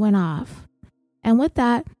him and it went off. And with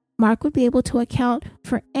that, Mark would be able to account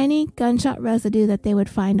for any gunshot residue that they would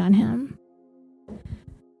find on him.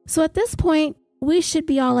 So at this point, we should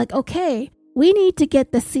be all like, okay, we need to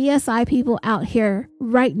get the CSI people out here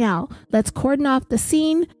right now. Let's cordon off the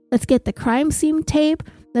scene. Let's get the crime scene tape.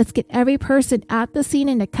 Let's get every person at the scene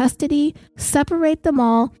into custody, separate them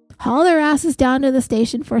all, haul their asses down to the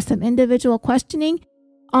station for some individual questioning.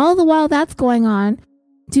 All the while that's going on,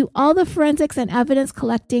 do all the forensics and evidence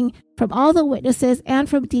collecting from all the witnesses and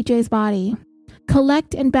from DJ's body.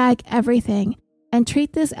 Collect and bag everything and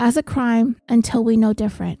treat this as a crime until we know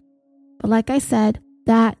different. But like I said,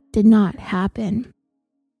 that did not happen.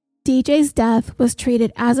 DJ's death was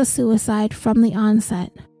treated as a suicide from the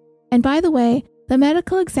onset. And by the way, the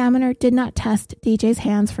medical examiner did not test DJ's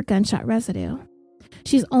hands for gunshot residue.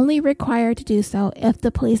 She's only required to do so if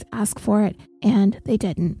the police ask for it, and they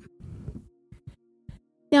didn't.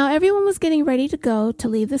 Now, everyone was getting ready to go to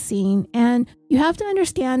leave the scene, and you have to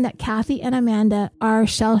understand that Kathy and Amanda are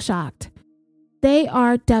shell-shocked. They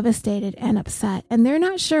are devastated and upset, and they're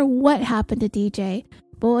not sure what happened to DJ,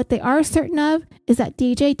 but what they are certain of is that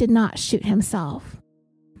DJ did not shoot himself.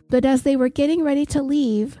 But as they were getting ready to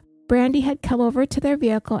leave, Brandy had come over to their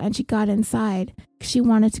vehicle and she got inside because she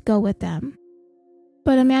wanted to go with them.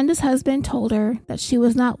 But Amanda's husband told her that she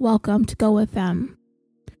was not welcome to go with them.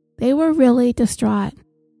 They were really distraught.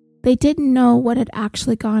 They didn't know what had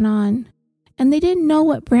actually gone on, and they didn't know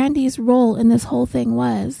what Brandy's role in this whole thing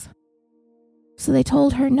was. So they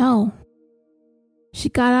told her no. She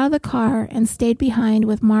got out of the car and stayed behind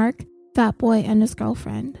with Mark, Fat Boy, and his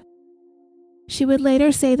girlfriend. She would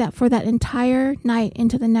later say that for that entire night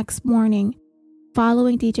into the next morning,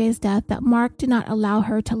 following DJ's death, that Mark did not allow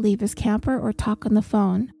her to leave his camper or talk on the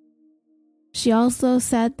phone. She also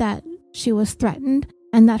said that she was threatened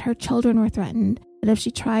and that her children were threatened, that if she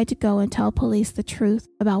tried to go and tell police the truth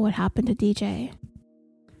about what happened to DJ.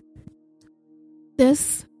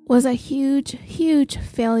 This was a huge, huge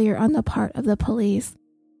failure on the part of the police.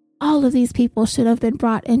 All of these people should have been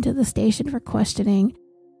brought into the station for questioning.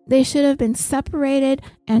 They should have been separated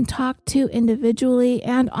and talked to individually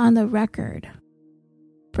and on the record.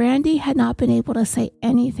 Brandy had not been able to say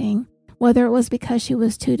anything, whether it was because she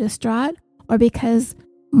was too distraught or because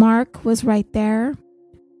Mark was right there.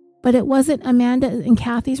 But it wasn't Amanda and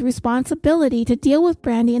Kathy's responsibility to deal with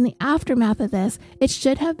Brandy in the aftermath of this. It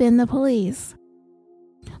should have been the police.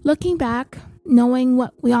 Looking back, knowing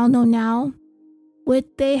what we all know now,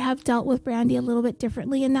 would they have dealt with Brandy a little bit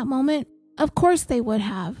differently in that moment? Of course they would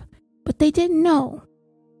have, but they didn't know.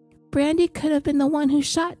 Brandy could have been the one who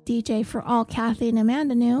shot DJ for all Kathy and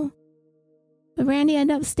Amanda knew. But Brandy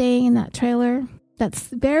ended up staying in that trailer, that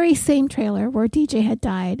very same trailer where DJ had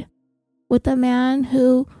died, with the man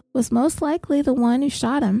who was most likely the one who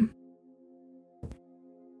shot him.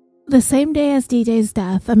 The same day as DJ's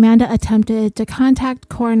death, Amanda attempted to contact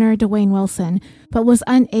coroner Dwayne Wilson, but was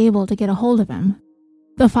unable to get a hold of him.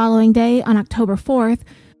 The following day, on October 4th,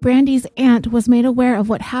 Brandy's aunt was made aware of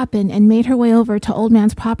what happened and made her way over to Old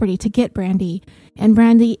Man's property to get Brandy, and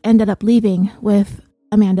Brandy ended up leaving with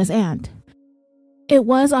Amanda's aunt. It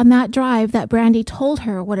was on that drive that Brandy told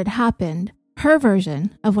her what had happened, her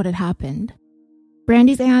version of what had happened.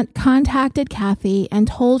 Brandy's aunt contacted Kathy and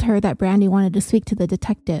told her that Brandy wanted to speak to the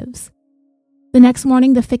detectives. The next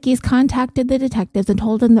morning, the Fickies contacted the detectives and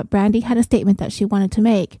told them that Brandy had a statement that she wanted to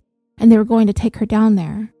make, and they were going to take her down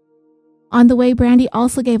there. On the way, Brandy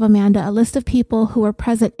also gave Amanda a list of people who were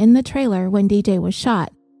present in the trailer when DJ was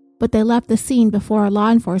shot, but they left the scene before law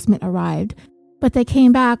enforcement arrived. But they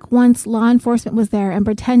came back once law enforcement was there and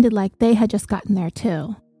pretended like they had just gotten there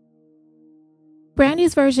too.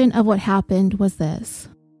 Brandy's version of what happened was this.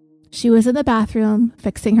 She was in the bathroom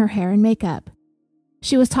fixing her hair and makeup.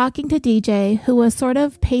 She was talking to DJ, who was sort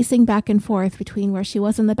of pacing back and forth between where she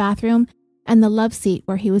was in the bathroom and the love seat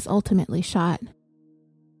where he was ultimately shot.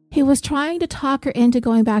 He was trying to talk her into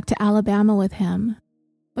going back to Alabama with him,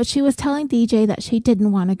 but she was telling DJ that she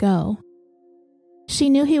didn't want to go. She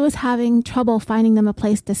knew he was having trouble finding them a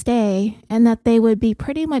place to stay and that they would be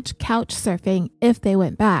pretty much couch surfing if they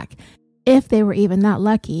went back, if they were even that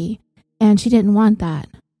lucky, and she didn't want that.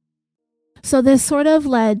 So this sort of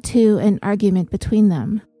led to an argument between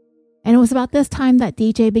them. And it was about this time that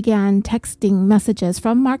DJ began texting messages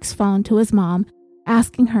from Mark's phone to his mom,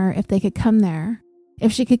 asking her if they could come there,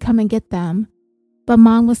 if she could come and get them. But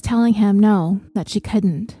Mom was telling him no, that she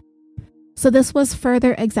couldn't. So this was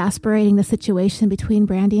further exasperating the situation between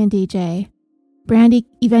Brandy and DJ. Brandy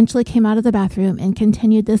eventually came out of the bathroom and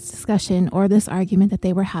continued this discussion or this argument that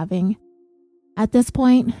they were having. At this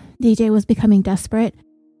point, DJ was becoming desperate,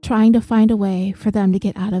 trying to find a way for them to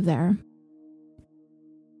get out of there.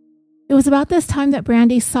 It was about this time that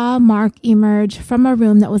Brandy saw Mark emerge from a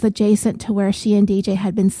room that was adjacent to where she and DJ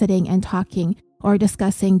had been sitting and talking or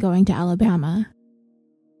discussing going to Alabama.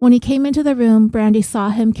 When he came into the room, Brandy saw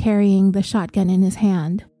him carrying the shotgun in his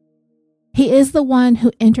hand. He is the one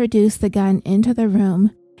who introduced the gun into the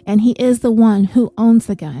room, and he is the one who owns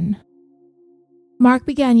the gun. Mark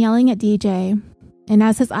began yelling at DJ, and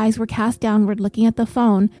as his eyes were cast downward looking at the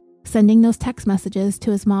phone, sending those text messages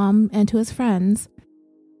to his mom and to his friends,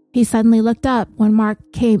 he suddenly looked up when Mark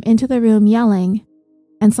came into the room yelling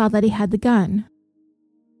and saw that he had the gun.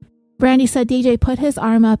 Brandy said DJ put his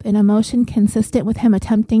arm up in a motion consistent with him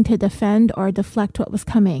attempting to defend or deflect what was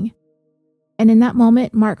coming. And in that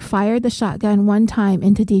moment, Mark fired the shotgun one time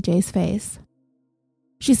into DJ's face.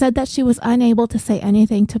 She said that she was unable to say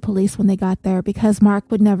anything to police when they got there because Mark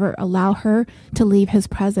would never allow her to leave his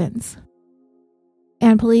presence.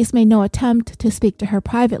 And police made no attempt to speak to her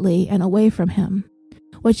privately and away from him,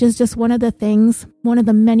 which is just one of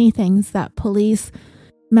the many things that police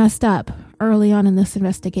messed up early on in this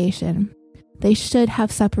investigation. They should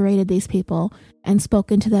have separated these people and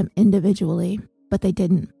spoken to them individually, but they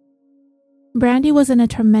didn't. Brandy was in a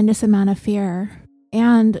tremendous amount of fear.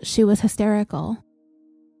 and she was hysterical.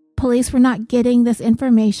 Police were not getting this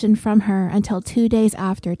information from her until 2 days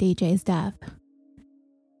after DJ's death.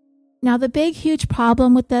 Now, the big, huge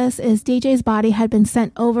problem with this is DJ's body had been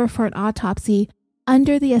sent over for an autopsy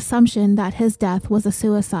under the assumption that his death was a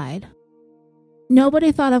suicide.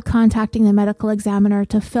 Nobody thought of contacting the medical examiner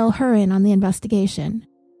to fill her in on the investigation.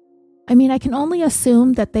 I mean, I can only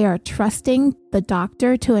assume that they are trusting the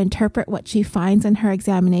doctor to interpret what she finds in her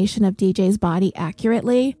examination of DJ's body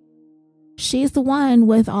accurately. She's the one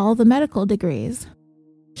with all the medical degrees.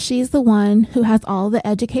 She's the one who has all the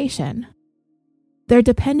education. They're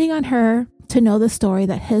depending on her to know the story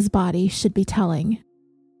that his body should be telling.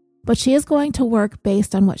 But she is going to work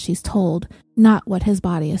based on what she's told, not what his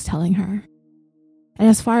body is telling her. And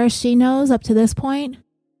as far as she knows up to this point,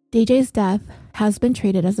 DJ's death has been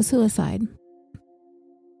treated as a suicide.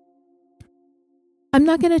 I'm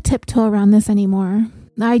not going to tiptoe around this anymore.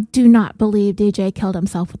 I do not believe DJ killed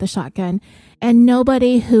himself with a shotgun, and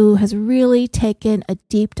nobody who has really taken a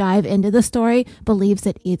deep dive into the story believes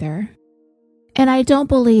it either. And I don't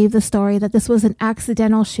believe the story that this was an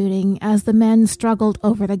accidental shooting as the men struggled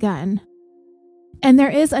over the gun. And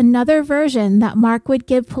there is another version that Mark would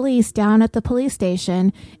give police down at the police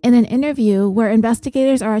station in an interview where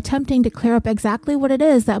investigators are attempting to clear up exactly what it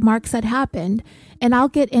is that Mark said happened, and I'll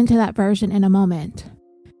get into that version in a moment.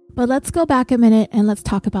 But let's go back a minute and let's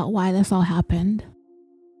talk about why this all happened.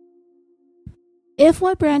 If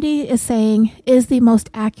what Brandy is saying is the most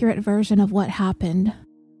accurate version of what happened,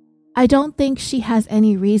 I don't think she has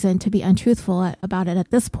any reason to be untruthful about it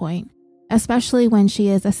at this point, especially when she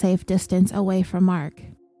is a safe distance away from Mark.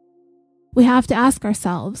 We have to ask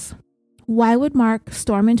ourselves, why would Mark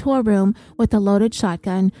storm into a room with a loaded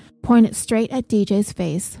shotgun, point it straight at DJ's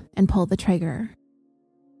face, and pull the trigger?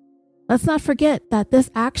 Let's not forget that this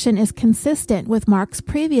action is consistent with Mark's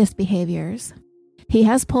previous behaviors. He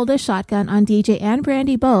has pulled a shotgun on DJ and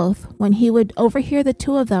Brandy both when he would overhear the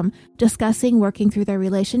two of them discussing working through their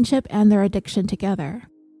relationship and their addiction together.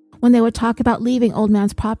 When they would talk about leaving Old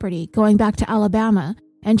Man's property, going back to Alabama,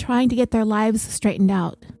 and trying to get their lives straightened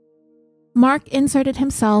out. Mark inserted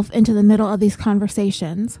himself into the middle of these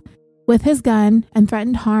conversations with his gun and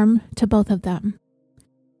threatened harm to both of them.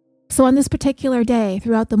 So on this particular day,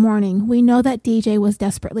 throughout the morning, we know that DJ was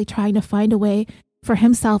desperately trying to find a way for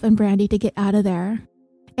himself and Brandy to get out of there,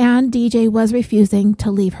 and DJ was refusing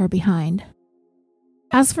to leave her behind.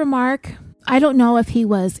 As for Mark, I don't know if he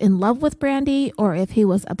was in love with Brandy or if he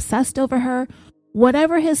was obsessed over her.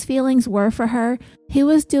 Whatever his feelings were for her, he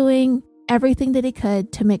was doing everything that he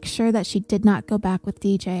could to make sure that she did not go back with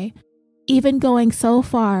DJ, even going so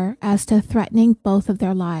far as to threatening both of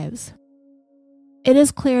their lives. It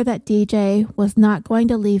is clear that DJ was not going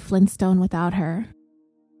to leave Flintstone without her,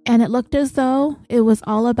 and it looked as though it was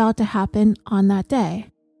all about to happen on that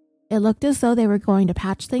day. It looked as though they were going to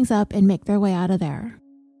patch things up and make their way out of there.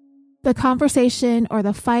 The conversation or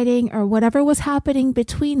the fighting or whatever was happening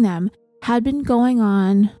between them had been going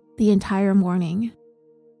on the entire morning.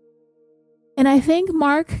 And I think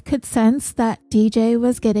Mark could sense that DJ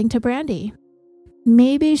was getting to Brandy.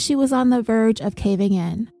 Maybe she was on the verge of caving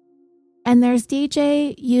in. And there's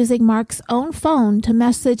DJ using Mark's own phone to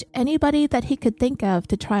message anybody that he could think of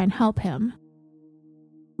to try and help him.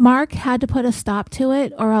 Mark had to put a stop to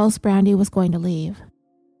it or else Brandy was going to leave.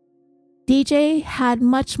 DJ had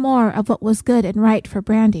much more of what was good and right for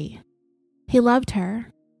Brandy. He loved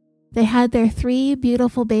her. They had their 3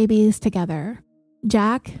 beautiful babies together,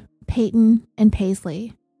 Jack, Peyton, and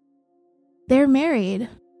Paisley. They're married.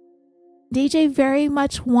 DJ very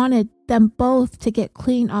much wanted them both to get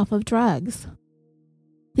clean off of drugs.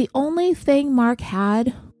 The only thing Mark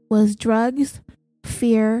had was drugs,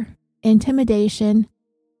 fear, intimidation,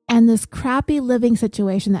 and this crappy living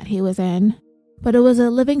situation that he was in. But it was a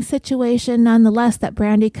living situation nonetheless that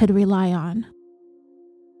Brandy could rely on.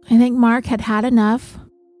 I think Mark had had enough.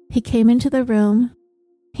 He came into the room.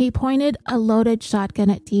 He pointed a loaded shotgun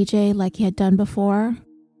at DJ like he had done before,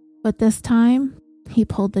 but this time he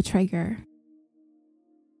pulled the trigger.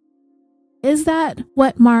 Is that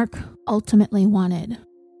what Mark ultimately wanted?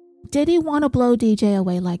 Did he want to blow DJ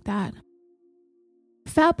away like that?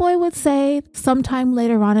 Fatboy would say sometime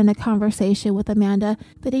later on in a conversation with Amanda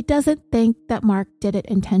that he doesn't think that Mark did it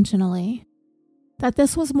intentionally, that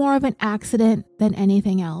this was more of an accident than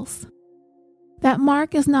anything else, that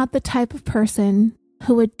Mark is not the type of person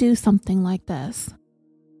who would do something like this.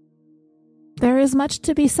 There is much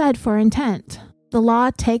to be said for intent. The law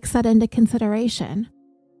takes that into consideration.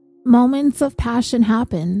 Moments of passion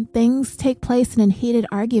happen. Things take place in a heated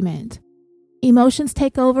argument. Emotions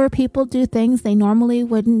take over. People do things they normally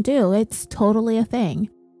wouldn't do. It's totally a thing.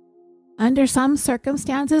 under some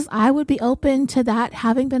circumstances, I would be open to that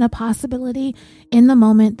having been a possibility in the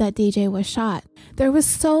moment that DJ was shot. There was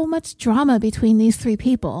so much drama between these three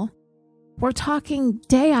people. We're talking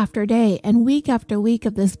day after day and week after week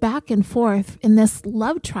of this back and forth in this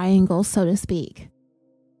love triangle, so to speak.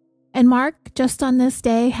 And Mark, just on this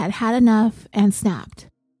day, had had enough and snapped.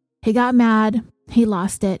 He got mad. He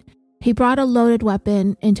lost it. He brought a loaded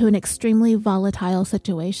weapon into an extremely volatile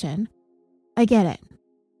situation. I get it.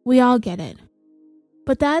 We all get it.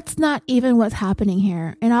 But that's not even what's happening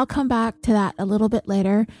here, and I'll come back to that a little bit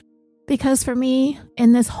later, because for me,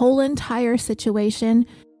 in this whole entire situation,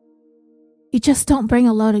 you just don't bring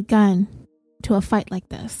a loaded gun to a fight like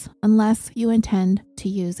this unless you intend to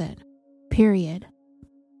use it. Period.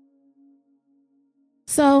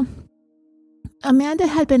 So, Amanda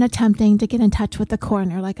had been attempting to get in touch with the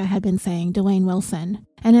coroner, like I had been saying, Dwayne Wilson,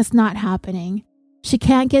 and it's not happening. She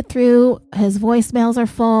can't get through. His voicemails are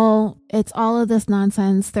full. It's all of this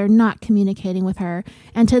nonsense. They're not communicating with her.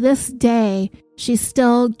 And to this day, she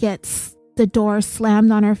still gets the door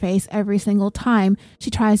slammed on her face every single time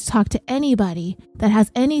she tries to talk to anybody that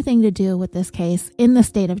has anything to do with this case in the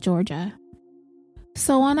state of Georgia.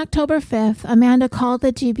 So on October 5th, Amanda called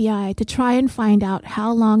the GBI to try and find out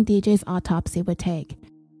how long DJ's autopsy would take.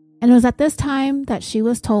 And it was at this time that she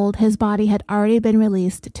was told his body had already been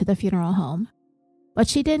released to the funeral home. But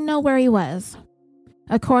she didn't know where he was.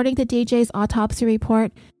 According to DJ's autopsy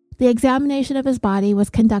report, the examination of his body was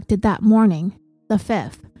conducted that morning, the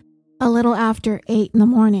 5th, a little after 8 in the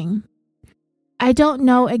morning. I don't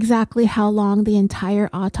know exactly how long the entire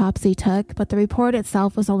autopsy took, but the report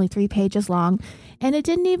itself was only 3 pages long, and it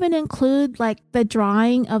didn't even include the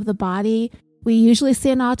drawing of the body we usually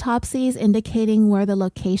see in autopsies indicating where the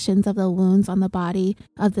locations of the wounds on the body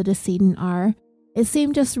of the decedent are. It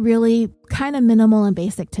seemed just really kind of minimal and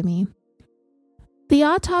basic to me. The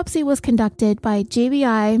autopsy was conducted by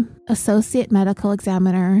GBI Associate Medical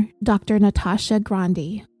Examiner Dr. Natasha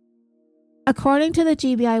Grandi. According to the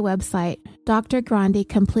GBI website, Dr. Grandi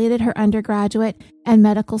completed her undergraduate and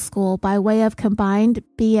medical school by way of combined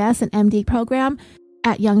BS and MD program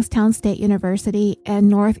at Youngstown State University and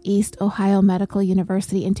Northeast Ohio Medical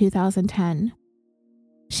University in 2010.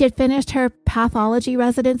 She had finished her pathology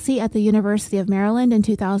residency at the University of Maryland in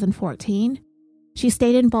 2014. She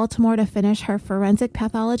stayed in Baltimore to finish her forensic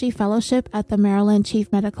pathology fellowship at the Maryland Chief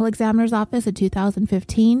Medical Examiner's Office in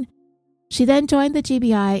 2015. She then joined the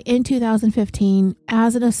GBI in 2015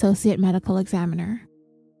 as an associate medical examiner.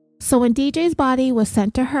 So when DJ's body was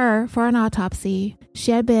sent to her for an autopsy,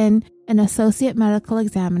 she had been an associate medical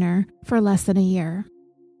examiner for less than a year.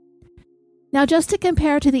 Now, just to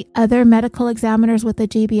compare to the other medical examiners with the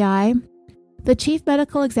GBI, the chief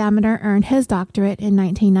medical examiner earned his doctorate in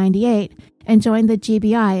 1998 and joined the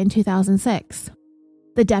GBI in 2006.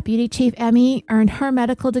 The deputy chief ME earned her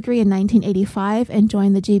medical degree in 1985 and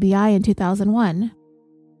joined the GBI in 2001.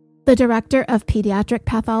 The director of pediatric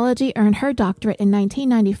pathology earned her doctorate in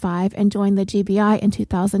 1995 and joined the GBI in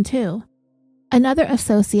 2002. Another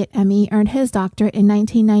associate ME earned his doctorate in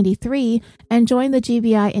 1993 and joined the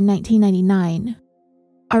GBI in 1999.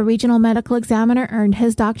 A regional medical examiner earned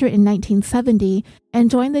his doctorate in 1970 and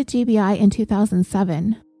joined the GBI in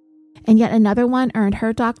 2007. And yet another one earned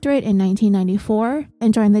her doctorate in 1994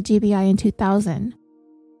 and joined the GBI in 2000.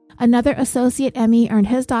 Another associate ME earned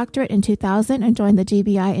his doctorate in 2000 and joined the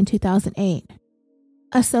GBI in 2008.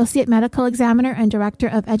 Associate Medical Examiner and Director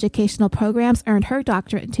of Educational Programs earned her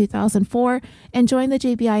doctorate in 2004 and joined the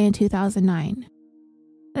GBI in 2009.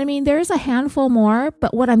 I mean, there's a handful more,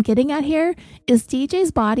 but what I'm getting at here is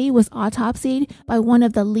DJ's body was autopsied by one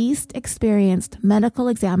of the least experienced medical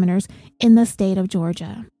examiners in the state of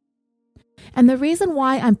Georgia. And the reason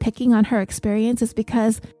why I'm picking on her experience is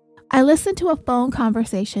because I listened to a phone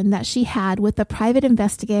conversation that she had with the private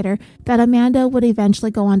investigator that Amanda would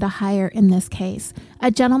eventually go on to hire in this case, a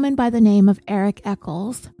gentleman by the name of Eric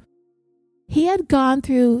Eccles. He had gone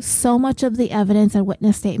through so much of the evidence and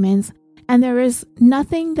witness statements, and there is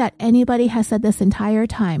nothing that anybody has said this entire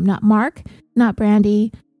time, not Mark, not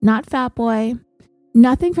Brandy, not Fat Boy,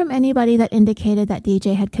 nothing from anybody that indicated that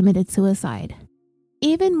DJ had committed suicide.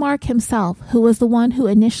 Even Mark himself, who was the one who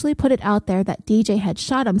initially put it out there that DJ had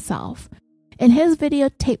shot himself, in his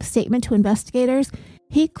videotape statement to investigators,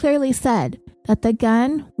 he clearly said that the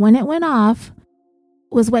gun, when it went off,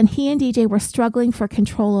 was when he and DJ were struggling for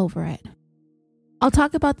control over it. I'll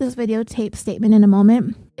talk about this videotape statement in a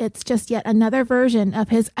moment. It's just yet another version of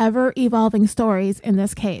his ever-evolving stories in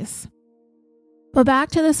this case. But back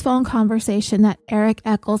to this phone conversation that Eric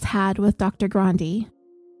Eccles had with Dr. Grandi.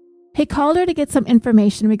 He called her to get some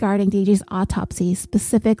information regarding DJ's autopsy,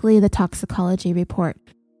 specifically the toxicology report.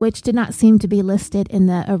 which did not seem to be listed in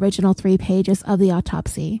the original 3 pages of the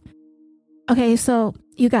autopsy. Okay, so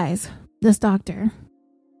you guys, this doctor,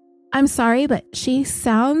 I'm sorry, but she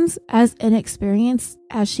sounds as inexperienced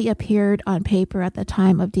as she appeared on paper at the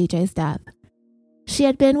time of DJ's death. She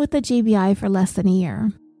had been with the GBI for less than a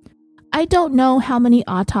year. I don't know how many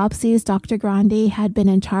autopsies Dr. Grandi had been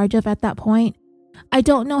in charge of at that point. I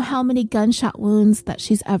don't know how many gunshot wounds that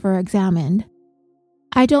she's ever examined.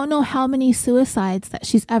 I don't know how many suicides that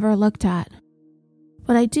she's ever looked at.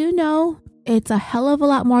 But I do know it's a hell of a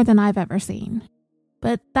lot more than I've ever seen.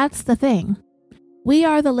 But that's the thing. We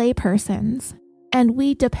are the laypersons, and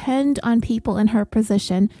we depend on people in her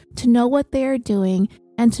position to know what they are doing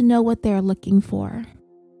and to know what they're looking for.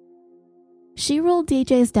 She ruled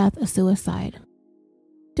DJ's death a suicide.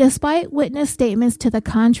 Despite witness statements to the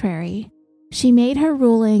contrary, she made her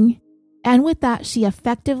ruling, and with that, she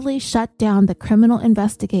effectively shut down the criminal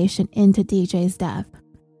investigation into DJ's death.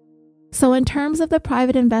 So in terms of the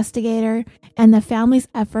private investigator and the family's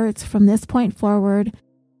efforts from this point forward,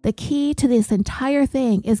 the key to this entire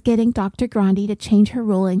thing is getting Dr. Grandi to change her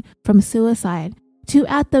ruling from suicide to,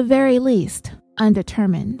 at the very least,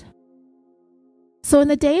 undetermined. So in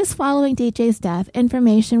the days following DJ's death,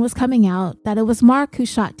 information was coming out that it was Mark who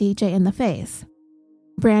shot DJ in the face.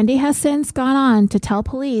 Brandy has since gone on to tell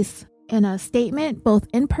police in a statement both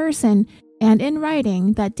in person and in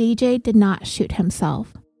writing that DJ did not shoot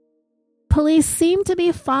himself. Police seem to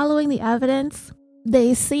be following the evidence.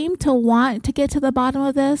 They seem to want to get to the bottom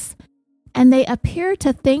of this, and they appear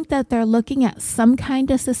to think that they're looking at some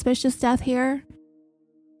kind of suspicious death here.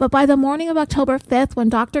 But by the morning of October 5th, when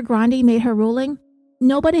Dr. Grandi made her ruling,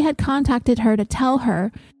 nobody had contacted her to tell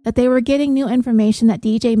her that they were getting new information that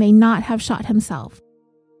DJ may not have shot himself.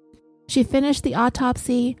 She finished the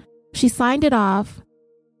autopsy, she signed it off,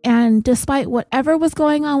 and despite whatever was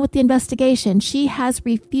going on with the investigation, she has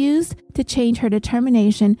refused to change her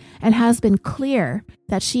determination and has been clear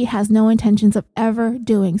that she has no intentions of ever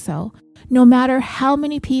doing so, no matter how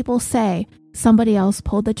many people say somebody else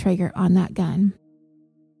pulled the trigger on that gun.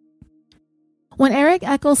 When Eric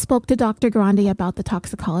Eccles spoke to Dr. Grandi about the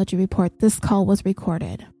toxicology report, this call was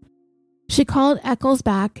recorded. She called Eccles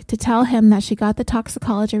back to tell him that she got the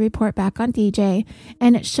toxicology report back on DJ,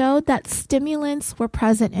 and it showed that stimulants were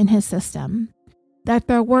present in his system, that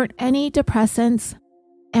there weren't any depressants,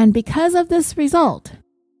 and because of this result,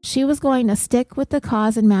 she was going to stick with the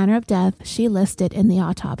cause and manner of death she listed in the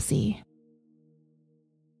autopsy.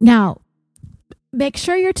 Now, make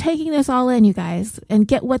sure you're taking this all in, you guys, and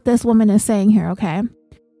get what this woman is saying here, okay?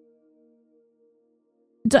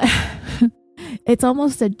 It's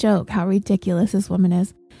almost a joke how ridiculous this woman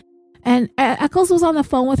is. And Eccles was on the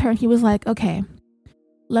phone with her, and he was like, okay,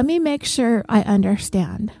 let me make sure I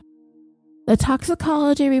understand. The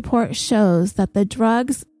toxicology report shows that the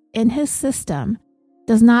drugs in his system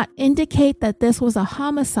does not indicate that this was a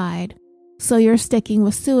homicide, so you're sticking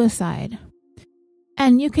with suicide.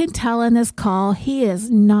 And you can tell in this call, he is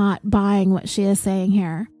not buying what she is saying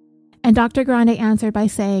here. And Dr. Grandi answered by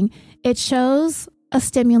saying, it shows a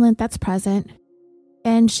stimulant that's present.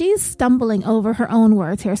 And she's stumbling over her own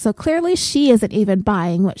words here. So clearly she isn't even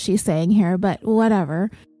buying what she's saying here, but whatever.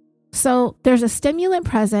 So there's a stimulant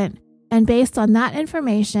present. And based on that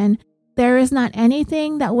information, there is not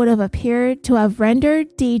anything that would have appeared to have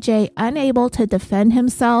rendered DJ unable to defend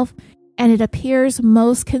himself. And it appears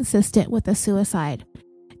most consistent with a suicide.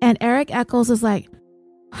 And Eric Eccles is like,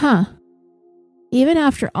 huh, even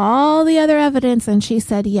after all the other evidence, and she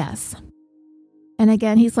said yes. And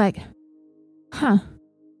again, he's like, huh.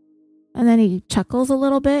 And then he chuckles a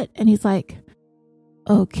little bit and he's like,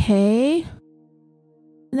 okay.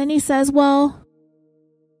 And then he says, well,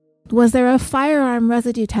 was there a firearm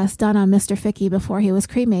residue test done on Mr. Fickey before he was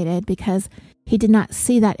cremated? Because he did not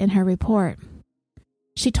see that in her report.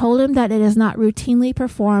 She told him that it is not routinely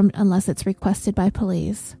performed unless it's requested by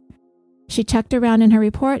police. She checked around in her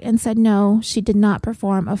report and said no, she did not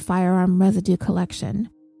perform a firearm residue collection.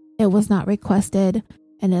 It was not requested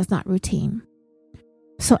and is not routine.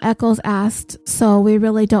 So Eccles asked, so we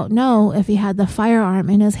really don't know if he had the firearm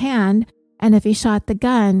in his hand and if he shot the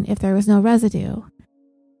gun if there was no residue.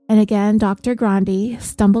 And again, Dr. Grandi,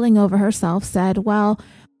 stumbling over herself, said, well,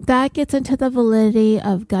 that gets into the validity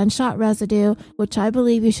of gunshot residue, which I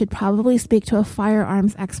believe you should probably speak to a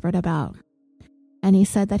firearms expert about. And he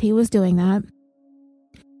said that he was doing that.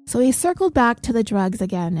 So he circled back to the drugs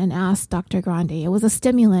again and asked Dr. Grandi. It was a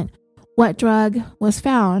stimulant. What drug was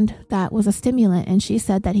found that was a stimulant? And she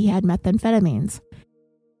said that he had methamphetamines.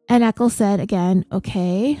 And Eccles said again,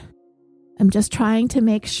 okay, I'm just trying to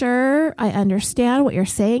make sure I understand what you're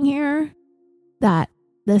saying here. That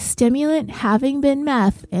the stimulant having been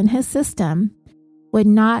meth in his system would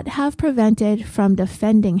not have prevented from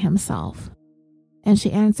defending himself. And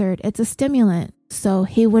she answered, it's a stimulant, so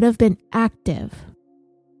he would have been active.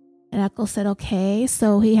 And Eccles said, okay,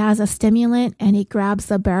 so he has a stimulant and he grabs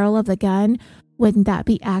the barrel of the gun. Wouldn't that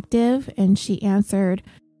be active? And she answered,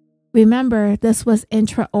 remember, this was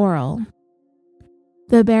intraoral.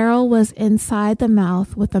 The barrel was inside the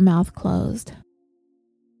mouth with the mouth closed.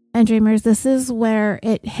 And dreamers, this is where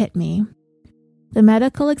it hit me. The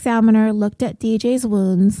medical examiner looked at DJ's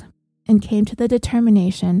wounds and came to the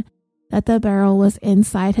determination that the barrel was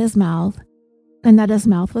inside his mouth and that his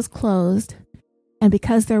mouth was closed. And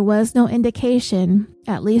because there was no indication,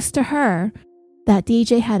 at least to her, that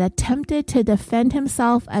DJ had attempted to defend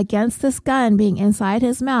himself against this gun being inside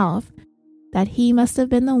his mouth, that he must have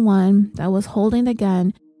been the one that was holding the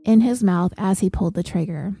gun in his mouth as he pulled the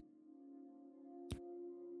trigger.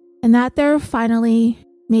 And that there finally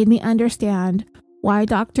made me understand why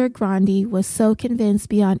Dr. Grandi was so convinced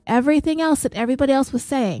beyond everything else that everybody else was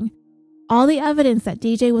saying, all the evidence that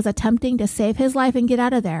DJ was attempting to save his life and get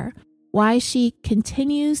out of there, why she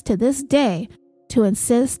continues to this day to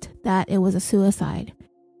insist that it was a suicide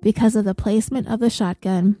because of the placement of the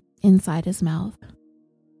shotgun inside his mouth.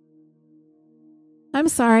 I'm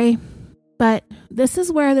sorry, but this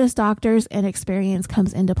is where this doctor's inexperience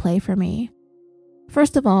comes into play for me.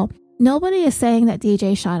 First of all, nobody is saying that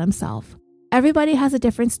DJ shot himself. Everybody has a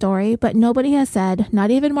different story, but nobody has said,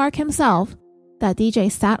 not even Mark himself, that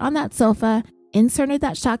DJ sat on that sofa, inserted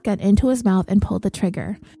that shotgun into his mouth, and pulled the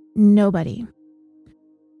trigger. Nobody.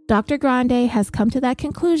 Dr. Grandi has come to that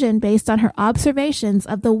conclusion based on her observations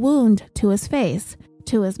of the wound to his face,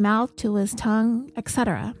 to his mouth, to his tongue,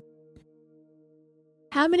 etc.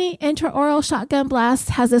 How many intraoral shotgun blasts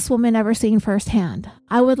has this woman ever seen firsthand?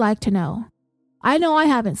 I would like to know. I know I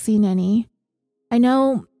haven't seen any. I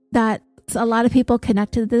know that a lot of people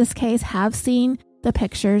connected to this case have seen the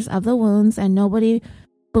pictures of the wounds, and nobody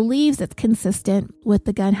believes it's consistent with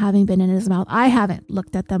the gun having been in his mouth. I haven't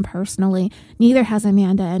looked at them personally. Neither has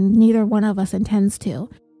Amanda, and neither one of us intends to.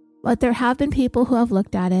 But there have been people who have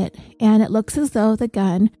looked at it, and it looks as though the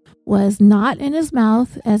gun was not in his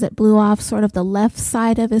mouth as it blew off sort of the left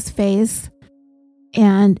side of his face.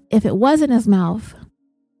 And if it was in his mouth,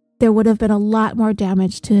 there would have been a lot more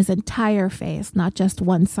damage to his entire face, not just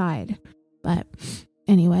one side. But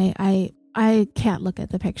anyway, I can't look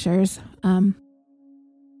at the pictures.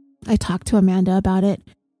 I talked to Amanda about it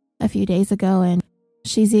a few days ago, and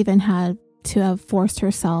she's even had to have forced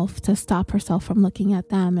herself to stop herself from looking at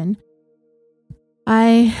them. And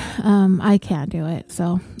I can't do it.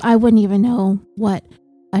 So I wouldn't even know what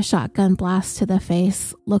a shotgun blast to the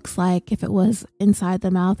face looks like if it was inside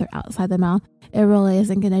the mouth or outside the mouth. It really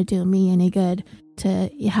isn't going to do me any good to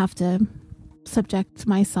have to subject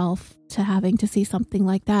myself to having to see something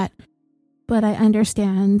like that. But I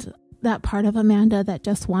understand that part of Amanda that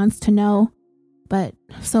just wants to know. But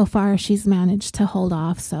so far she's managed to hold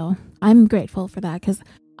off. So I'm grateful for that, because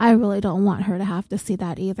I really don't want her to have to see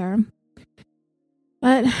that either.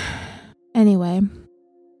 But anyway,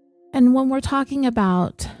 and when we're talking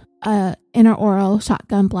about intraoral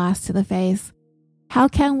shotgun blast to the face, how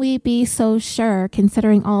can we be so sure,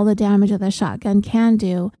 considering all the damage that the shotgun can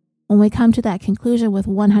do, when we come to that conclusion with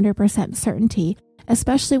 100% certainty,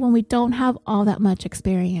 especially when we don't have all that much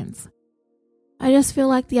experience? I just feel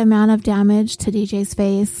like the amount of damage to DJ's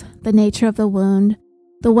face, the nature of the wound,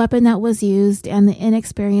 the weapon that was used, and the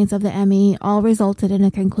inexperience of the ME all resulted in a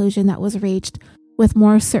conclusion that was reached with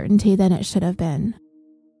more certainty than it should have been.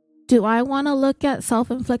 Do I want to look at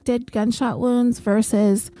self-inflicted gunshot wounds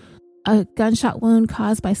versus a gunshot wound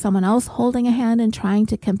caused by someone else holding a hand and trying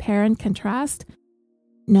to compare and contrast?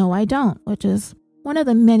 No, I don't, which is one of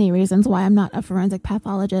the many reasons why I'm not a forensic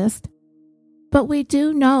pathologist. But we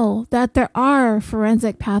do know that there are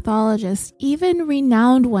forensic pathologists, even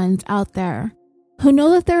renowned ones out there, who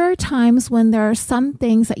know that there are times when there are some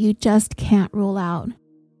things that you just can't rule out.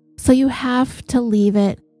 So you have to leave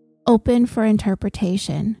it open for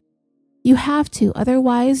interpretation. You have to,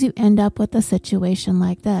 otherwise you end up with a situation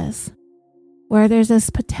like this, where there's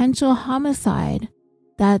this potential homicide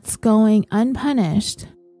that's going unpunished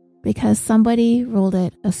because somebody ruled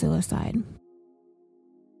it a suicide.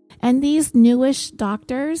 And these newish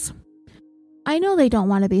doctors, I know they don't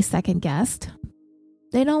want to be second-guessed.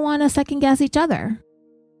 They don't want to second-guess each other.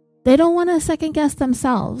 They don't want to second-guess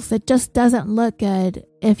themselves. It just doesn't look good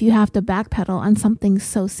if you have to backpedal on something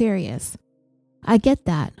so serious. I get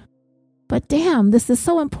that. But damn, this is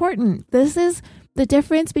so important. This is the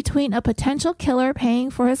difference between a potential killer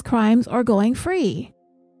paying for his crimes or going free.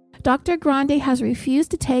 Dr. Grande has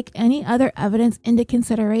refused to take any other evidence into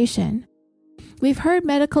consideration. We've heard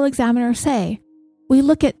medical examiners say, "We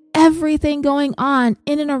look at everything going on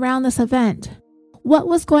in and around this event. What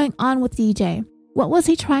was going on with DJ? What was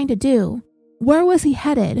he trying to do? Where was he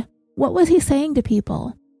headed? What was he saying to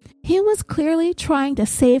people?" He was clearly trying to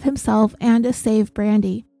save himself and to save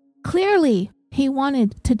Brandy. Clearly, he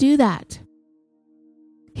wanted to do that.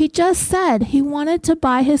 He just said he wanted to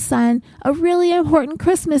buy his son a really important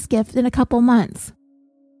Christmas gift in a couple months.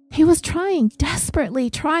 He was trying, desperately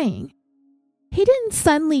trying. He didn't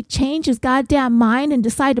suddenly change his goddamn mind and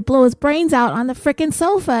decide to blow his brains out on the frickin'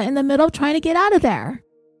 sofa in the middle of trying to get out of there.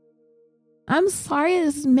 I'm sorry,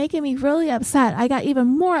 this is making me really upset. I got even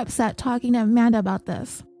more upset talking to Amanda about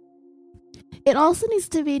this. It also needs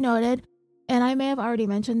to be noted, and I may have already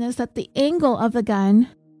mentioned this, that the angle of the gun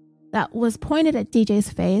that was pointed at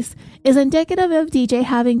DJ's face is indicative of DJ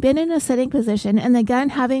having been in a sitting position and the gun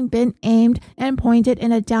having been aimed and pointed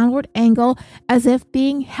in a downward angle as if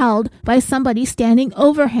being held by somebody standing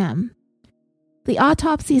over him. The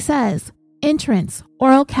autopsy says, entrance,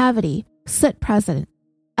 oral cavity, soot present,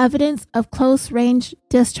 evidence of close range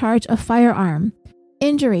discharge of firearm,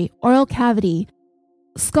 injury, oral cavity,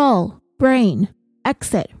 skull, brain,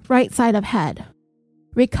 exit, right side of head.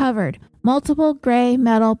 Recovered, multiple gray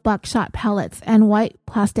metal buckshot pellets and white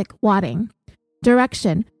plastic wadding.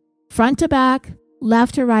 Direction, front to back,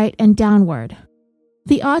 left to right, and downward.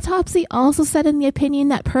 The autopsy also said in the opinion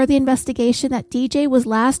that per the investigation that DJ was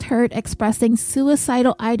last heard expressing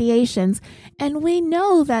suicidal ideations, and we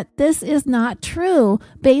know that this is not true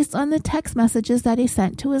based on the text messages that he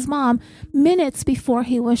sent to his mom minutes before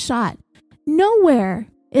he was shot. Nowhere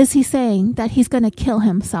is he saying that he's going to kill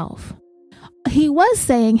himself. He was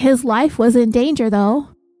saying his life was in danger, though.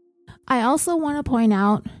 I also want to point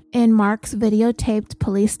out in Mark's videotaped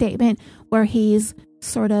police statement where he's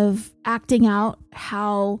sort of acting out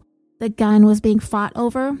how the gun was being fought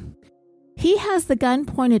over, he has the gun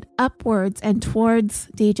pointed upwards and towards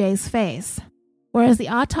DJ's face, whereas the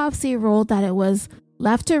autopsy ruled that it was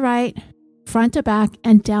left to right, front to back,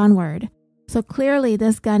 and downward. So clearly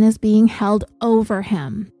this gun is being held over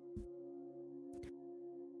him.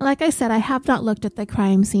 Like I said, I have not looked at the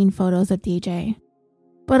crime scene photos of DJ,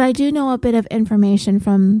 but I do know a bit of information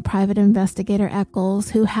from private investigator Eccles,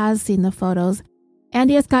 who has seen the photos, and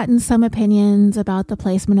he has gotten some opinions about the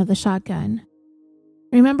placement of the shotgun.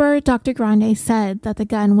 Remember, Dr. Grande said that the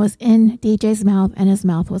gun was in DJ's mouth and his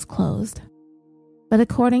mouth was closed. But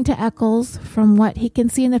according to Eccles, from what he can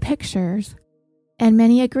see in the pictures, and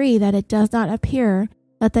many agree that it does not appear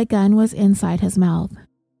that the gun was inside his mouth.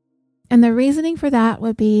 And the reasoning for that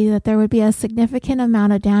would be that there would be a significant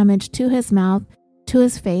amount of damage to his mouth, to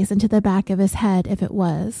his face, and to the back of his head if it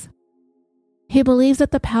was. He believes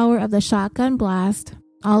that the power of the shotgun blast,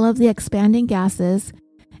 all of the expanding gases,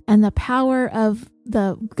 and the power of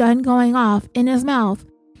the gun going off in his mouth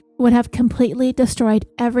would have completely destroyed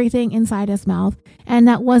everything inside his mouth, and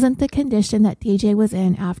that wasn't the condition that DJ was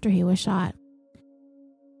in after he was shot.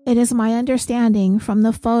 It is my understanding from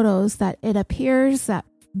the photos that it appears that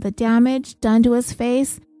the damage done to his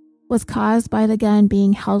face was caused by the gun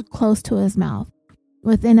being held close to his mouth,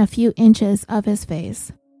 within a few inches of his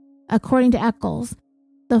face. According to Eccles,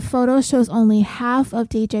 the photo shows only half of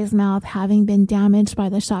DJ's mouth having been damaged by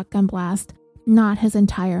the shotgun blast, not his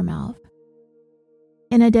entire mouth.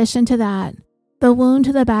 In addition to that, the wound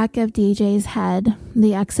to the back of DJ's head,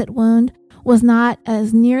 the exit wound, was not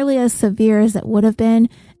as nearly as severe as it would have been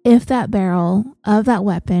if that barrel of that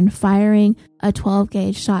weapon firing a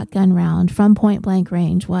 12-gauge shotgun round from point-blank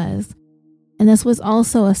range was. And this was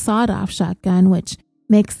also a sawed-off shotgun, which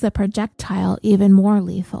makes the projectile even more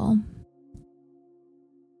lethal.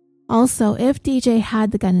 Also, if DJ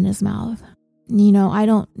had the gun in his mouth, I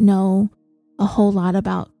don't know a whole lot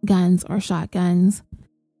about guns or shotguns,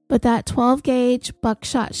 but that 12-gauge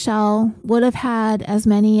buckshot shell would have had as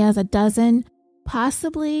many as a dozen,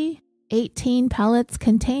 possibly 18 pellets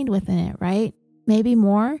contained within it, right? Maybe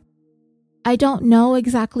more. I don't know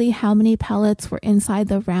exactly how many pellets were inside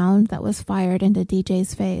the round that was fired into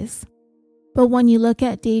DJ's face. But when you look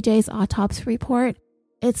at DJ's autopsy report,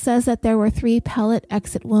 it says that there were 3 pellet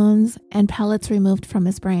exit wounds and pellets removed from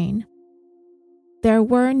his brain. There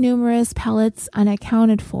were numerous pellets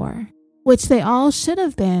unaccounted for, which they all should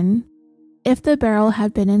have been if the barrel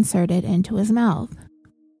had been inserted into his mouth.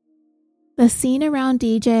 The scene around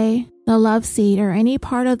DJ, the love seat, or any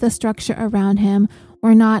part of the structure around him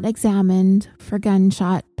were not examined for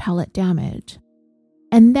gunshot pellet damage.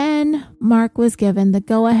 And then Mark was given the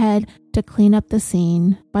go-ahead to clean up the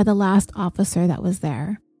scene by the last officer that was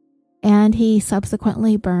there. And he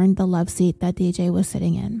subsequently burned the love seat that DJ was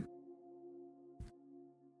sitting in.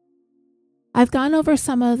 I've gone over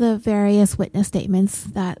some of the various witness statements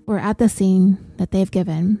that were at the scene that they've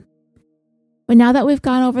given. But now that we've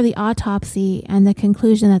gone over the autopsy and the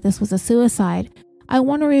conclusion that this was a suicide, I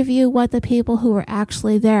want to review what the people who were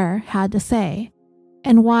actually there had to say,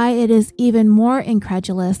 and why it is even more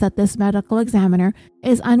incredulous that this medical examiner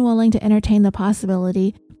is unwilling to entertain the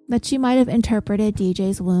possibility that she might have interpreted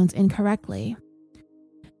DJ's wounds incorrectly.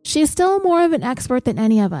 She is still more of an expert than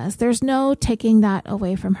any of us. There's no taking that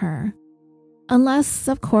away from her. Unless,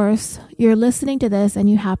 of course, you're listening to this and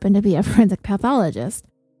you happen to be a forensic pathologist.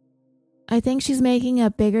 I think she's making a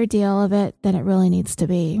bigger deal of it than it really needs to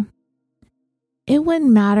be. It wouldn't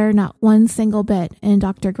matter not one single bit in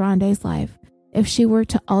Dr. Grande's life if she were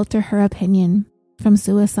to alter her opinion from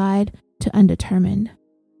suicide to undetermined.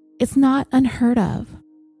 It's not unheard of.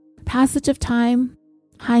 Passage of time,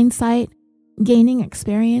 hindsight, gaining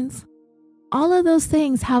experience, all of those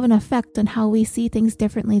things have an effect on how we see things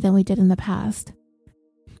differently than we did in the past.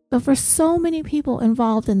 But for so many people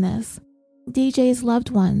involved in this, DJ's loved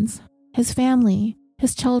ones, his family,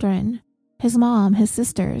 his children, his mom, his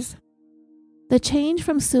sisters, the change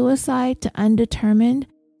from suicide to undetermined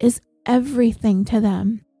is everything to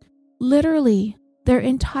them. Literally, their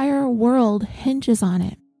entire world hinges on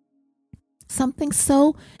it. Something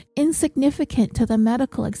so insignificant to the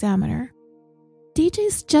medical examiner.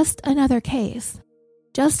 DJ's just another case,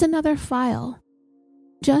 just another file,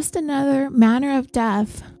 just another manner of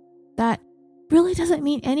death that really doesn't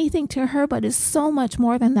mean anything to her, but is so much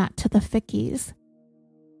more than that to the Fickies.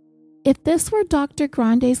 If this were Dr.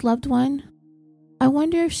 Grande's loved one, I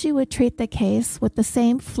wonder if she would treat the case with the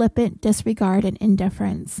same flippant disregard and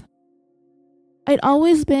indifference. I'd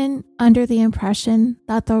always been under the impression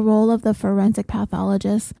that the role of the forensic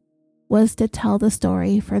pathologist was to tell the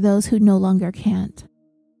story for those who no longer can't.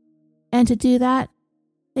 And to do that,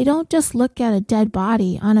 they don't just look at a dead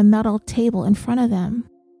body on a metal table in front of them.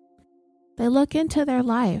 They look into their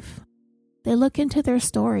life. They look into their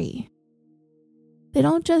story. They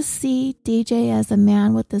don't just see DJ as a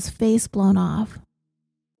man with his face blown off.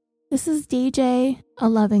 This is DJ, a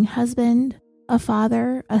loving husband, a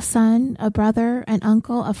father, a son, a brother, an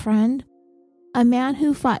uncle, a friend, a man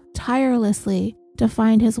who fought tirelessly to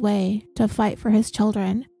find his way, to fight for his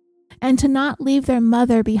children, and to not leave their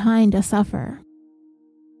mother behind to suffer.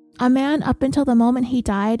 A man up until the moment he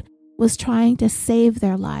died was trying to save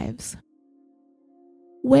their lives.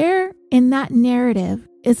 Where in that narrative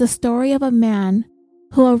is the story of a man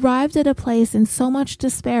who arrived at a place in so much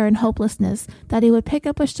despair and hopelessness that he would pick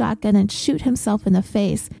up a shotgun and shoot himself in the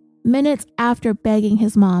face minutes after begging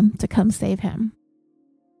his mom to come save him?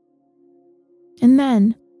 And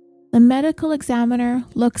then the medical examiner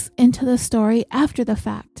looks into the story after the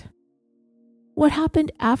fact. What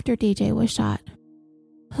happened after DJ was shot?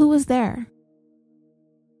 Who was there?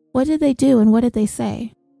 What did they do and what did they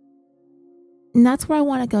say? And that's where I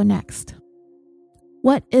want to go next.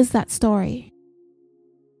 What is that story?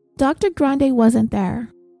 Dr. Grande wasn't there,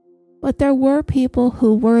 but there were people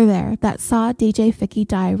who were there that saw DJ Fickie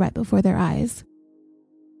die right before their eyes.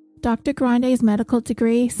 Dr. Grande's medical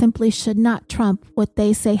degree simply should not trump what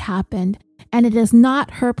they say happened, and it is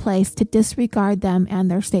not her place to disregard them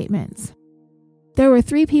and their statements. There were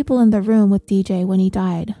 3 people in the room with DJ when he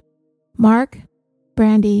died: Mark,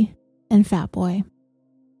 Brandy, and Fat Boy.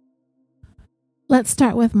 Let's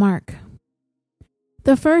start with Mark.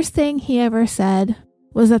 The first thing he ever said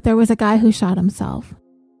was that there was a guy who shot himself.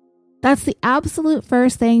 That's the absolute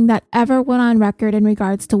first thing that ever went on record in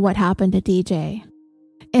regards to what happened to DJ.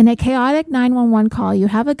 In a chaotic 911 call, you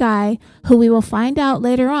have a guy who we will find out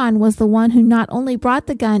later on was the one who not only brought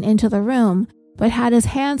the gun into the room, but had his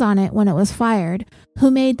hands on it when it was fired,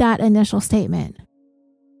 who made that initial statement.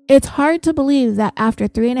 It's hard to believe that after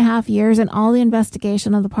 3.5 years and all the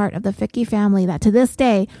investigation on the part of the Fickie family, that to this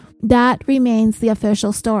day, that remains the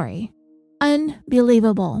official story.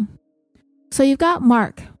 Unbelievable. So you've got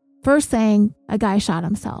Mark first saying a guy shot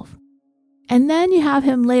himself. And then you have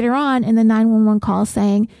him later on in the 911 call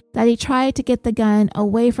saying that he tried to get the gun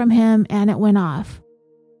away from him and it went off.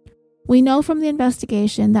 We know from the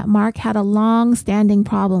investigation that Mark had a long-standing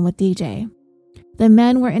problem with DJ. The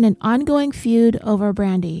men were in an ongoing feud over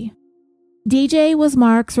Brandy. DJ was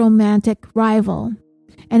Mark's romantic rival,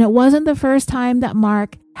 and it wasn't the first time that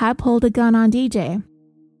Mark had pulled a gun on DJ.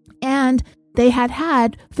 And they had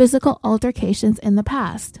had physical altercations in the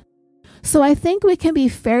past. So I think we can be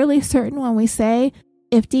fairly certain when we say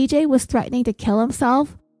if DJ was threatening to kill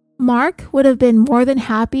himself, Mark would have been more than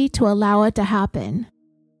happy to allow it to happen.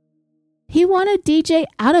 He wanted DJ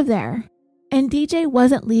out of there, and DJ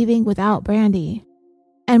wasn't leaving without Brandy.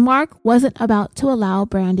 And Mark wasn't about to allow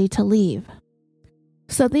Brandy to leave.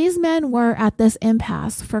 So these men were at this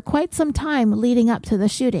impasse for quite some time leading up to the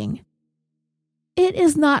shooting. It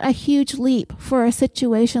is not a huge leap for a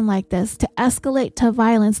situation like this to escalate to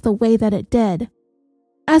violence the way that it did.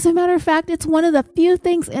 As a matter of fact, it's one of the few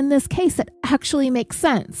things in this case that actually makes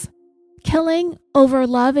sense. Killing over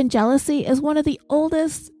love and jealousy is one of the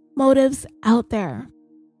oldest motives out there.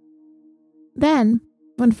 Then,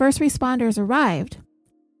 when first responders arrived,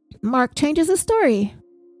 Mark changes his story.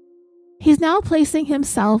 He's now placing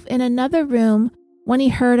himself in another room when he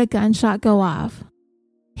heard a gunshot go off.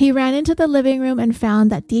 He ran into the living room and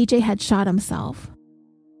found that DJ had shot himself.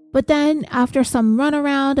 But then, after some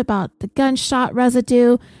runaround about the gunshot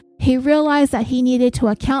residue, he realized that he needed to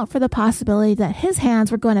account for the possibility that his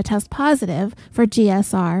hands were going to test positive for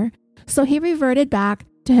GSR, so he reverted back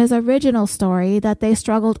to his original story that they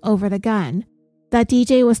struggled over the gun, that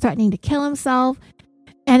DJ was threatening to kill himself,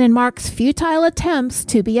 and in Mark's futile attempts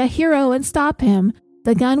to be a hero and stop him,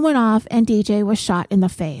 the gun went off and DJ was shot in the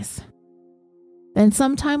face. Then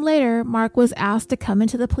sometime later, Mark was asked to come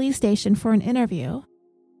into the police station for an interview,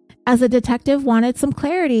 as the detective wanted some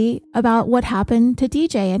clarity about what happened to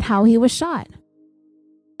DJ and how he was shot.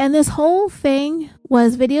 And this whole thing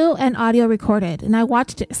was video and audio recorded, and I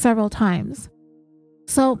watched it several times.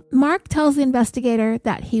 So Mark tells the investigator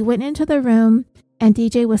that he went into the room and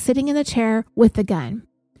DJ was sitting in the chair with the gun.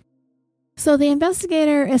 So the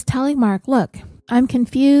investigator is telling Mark, look, I'm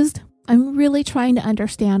confused. I'm really trying to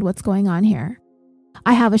understand what's going on here.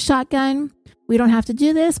 I have a shotgun. We don't have to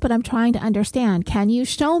do this, but I'm trying to understand. Can you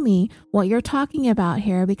show me what you're talking about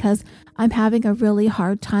here? Because I'm having a really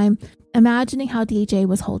hard time imagining how DJ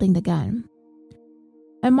was holding the gun.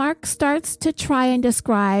 And Mark starts to try and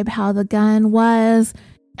describe how the gun was.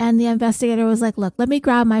 And the investigator was like, look, let me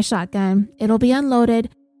grab my shotgun. It'll be unloaded.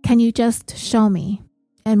 Can you just show me?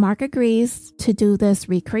 And Mark agrees to do this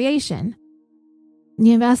recreation.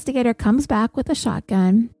 The investigator comes back with a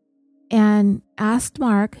shotgun and asked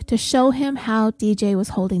Mark to show him how DJ was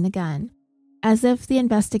holding the gun, as if the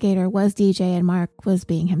investigator was DJ and Mark was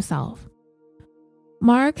being himself.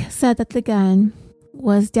 Mark said that the gun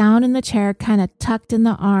was down in the chair, kind of tucked in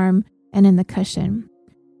the arm and in the cushion.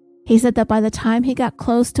 He said that by the time he got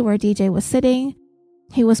close to where DJ was sitting,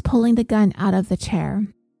 he was pulling the gun out of the chair.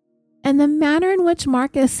 And the manner in which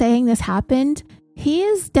Mark is saying this happened, he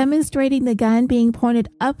is demonstrating the gun being pointed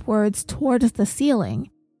upwards towards the ceiling.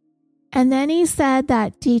 And then he said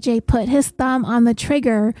that DJ put his thumb on the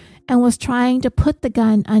trigger and was trying to put the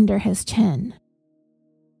gun under his chin.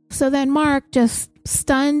 So then Mark, just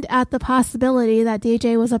stunned at the possibility that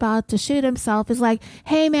DJ was about to shoot himself, is like,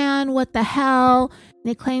 hey man, what the hell? And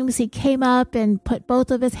he claims he came up and put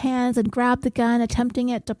both of his hands and grabbed the gun, attempting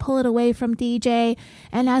to pull it away from DJ.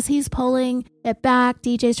 And as he's pulling it back,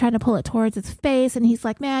 DJ's trying to pull it towards his face. And he's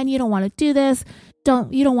like, man, you don't want to do this.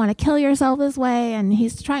 You don't want to kill yourself this way. And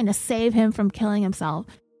he's trying to save him from killing himself.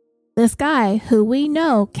 This guy, who we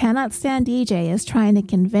know cannot stand DJ, is trying to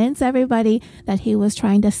convince everybody that he was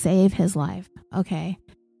trying to save his life. Okay.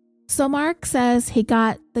 So Mark says he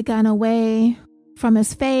got the gun away from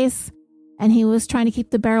his face and he was trying to keep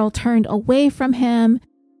the barrel turned away from him.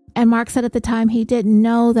 And Mark said at the time he didn't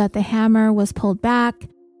know that the hammer was pulled back.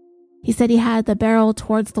 He said he had the barrel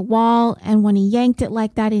towards the wall, and when he yanked it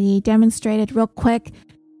like that and he demonstrated real quick,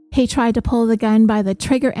 he tried to pull the gun by the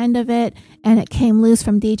trigger end of it and it came loose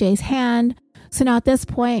from DJ's hand. So now at this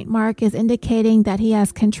point, Mark is indicating that he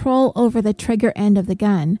has control over the trigger end of the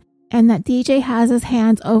gun and that DJ has his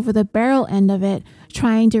hands over the barrel end of it,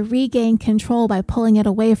 trying to regain control by pulling it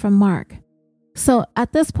away from Mark. So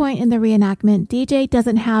at this point in the reenactment, DJ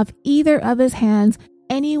doesn't have either of his hands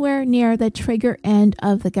anywhere near the trigger end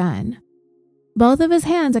of the gun. Both of his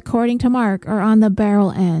hands, according to Mark, are on the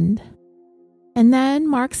barrel end. And then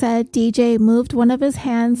Mark said DJ moved one of his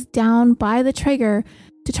hands down by the trigger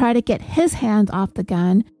to try to get his hands off the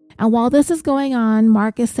gun. And while this is going on,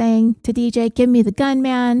 Mark is saying to DJ, give me the gun,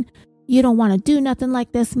 man. You don't want to do nothing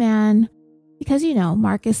like this, man. Because,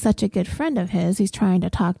 Mark is such a good friend of his. He's trying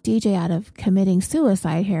to talk DJ out of committing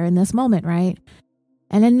suicide here in this moment, right?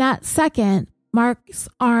 And in that second, Mark's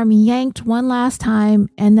arm yanked one last time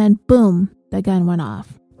and then boom, the gun went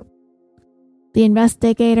off. The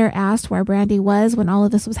investigator asked where Brandy was when all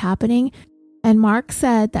of this was happening, and Mark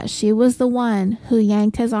said that she was the one who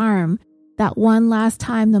yanked his arm that one last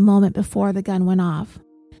time the moment before the gun went off.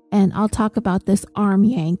 And I'll talk about this arm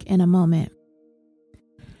yank in a moment.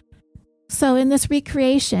 So in this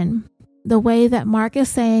recreation, the way that Mark is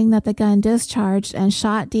saying that the gun discharged and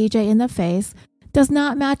shot DJ in the face does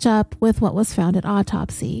not match up with what was found at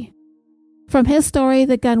autopsy. From his story,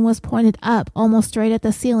 the gun was pointed up almost straight at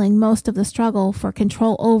the ceiling most of the struggle for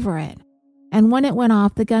control over it. and when it went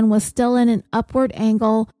off, the gun was still in an upward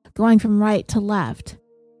angle going from right to left.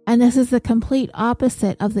 And this is the complete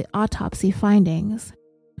opposite of the autopsy findings.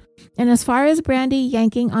 And as far as Brandy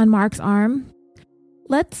yanking on Mark's arm,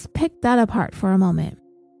 let's pick that apart for a moment.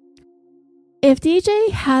 If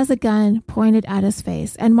DJ has a gun pointed at his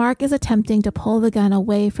face and Mark is attempting to pull the gun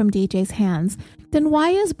away from DJ's hands, then why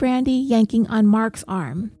is Brandy yanking on Mark's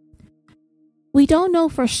arm? We don't know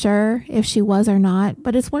for sure if she was or not,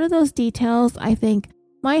 but it's one of those details I think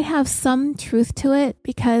might have some truth to it,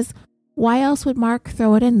 because why else would Mark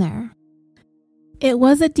throw it in there? It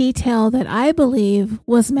was a detail that I believe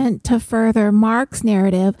was meant to further Mark's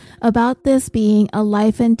narrative about this being a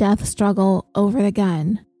life and death struggle over the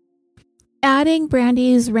gun. Adding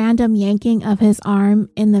Brandy's random yanking of his arm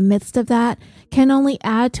in the midst of that can only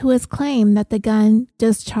add to his claim that the gun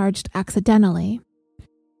discharged accidentally.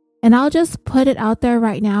 And I'll just put it out there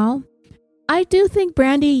right now. I do think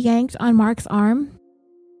Brandy yanked on Mark's arm,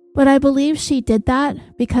 but I believe she did that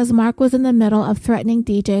because Mark was in the middle of threatening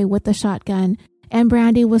DJ with the shotgun and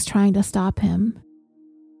Brandy was trying to stop him.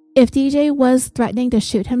 If DJ was threatening to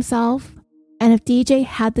shoot himself, and if DJ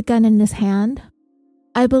had the gun in his hand,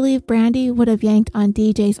 I believe Brandy would have yanked on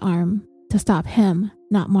DJ's arm to stop him,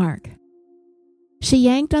 not Mark. She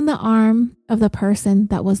yanked on the arm of the person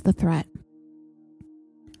that was the threat.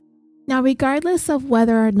 Now, regardless of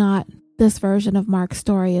whether or not this version of Mark's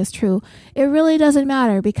story is true, it really doesn't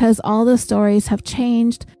matter because all the stories have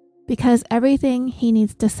changed, because everything he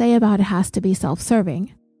needs to say about it has to be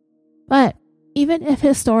self-serving. But even if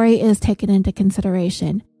his story is taken into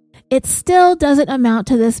consideration, it still doesn't amount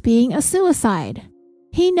to this being a suicide.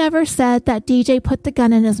 He never said that DJ put the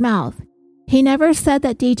gun in his mouth. He never said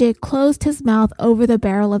that DJ closed his mouth over the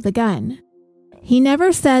barrel of the gun. He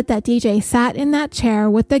never said that DJ sat in that chair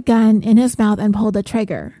with the gun in his mouth and pulled the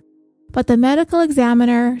trigger. But the medical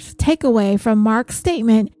examiner's takeaway from Mark's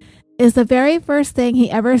statement is the very first thing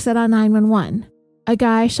he ever said on 911. A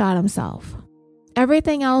guy shot himself.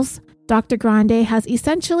 Everything else Dr. Grande has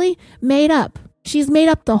essentially made up. She's made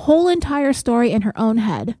up the whole entire story in her own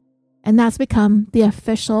head. And that's become the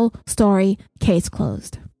official story, case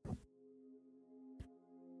closed.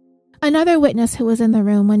 Another witness who was in the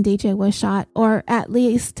room when DJ was shot, or at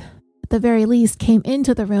the very least, came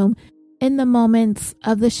into the room in the moments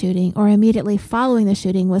of the shooting or immediately following the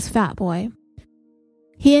shooting, was Fat Boy.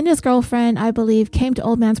 He and his girlfriend, I believe, came to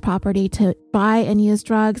Old Man's property to buy and use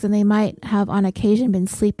drugs, and they might have on occasion been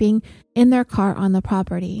sleeping in their car on the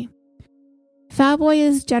property. Fat Boy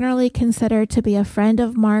is generally considered to be a friend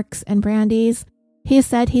of Mark's and Brandy's. He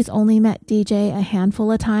said he's only met DJ a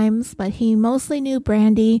handful of times, but he mostly knew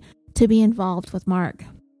Brandy to be involved with Mark.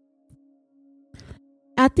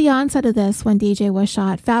 At the onset of this, when DJ was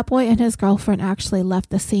shot, Fat Boy and his girlfriend actually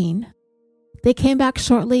left the scene. They came back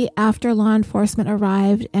shortly after law enforcement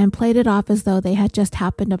arrived and played it off as though they had just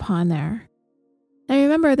happened upon there. Now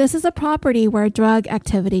remember, this is a property where drug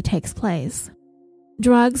activity takes place.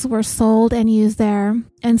 Drugs were sold and used there,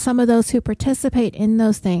 and some of those who participate in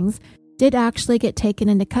those things did actually get taken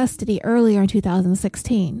into custody earlier in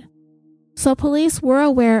 2016. So police were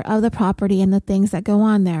aware of the property and the things that go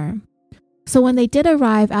on there. So when they did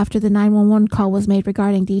arrive after the 911 call was made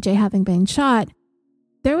regarding DJ having been shot,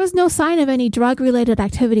 there was no sign of any drug-related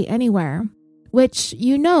activity anywhere, which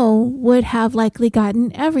would have likely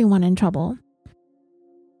gotten everyone in trouble.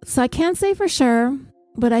 So I can't say for sure,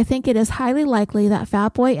 but I think it is highly likely that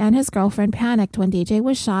Fat Boy and his girlfriend panicked when DJ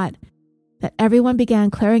was shot, that everyone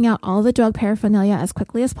began clearing out all the drug paraphernalia as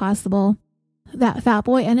quickly as possible, that Fat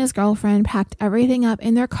Boy and his girlfriend packed everything up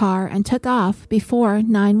in their car and took off before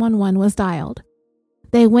 911 was dialed.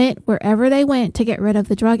 They went wherever they went to get rid of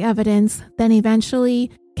the drug evidence, then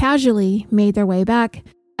eventually, casually made their way back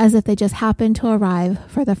as if they just happened to arrive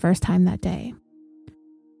for the first time that day.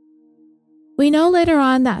 We know later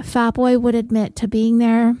on that Fat Boy would admit to being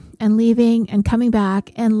there and leaving and coming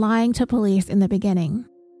back and lying to police in the beginning.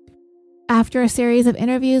 After a series of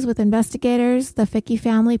interviews with investigators, the Fickey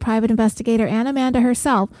family private investigator and Amanda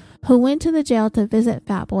herself, who went to the jail to visit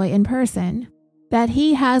Fat Boy in person, that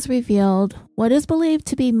he has revealed what is believed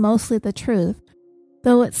to be mostly the truth,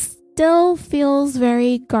 though it still feels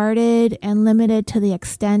very guarded and limited to the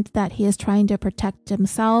extent that he is trying to protect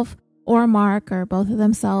himself or Mark, or both of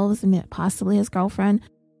themselves, and possibly his girlfriend.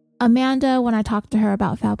 Amanda, when I talked to her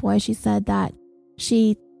about Fat Boy, she said that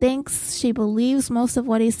she believes most of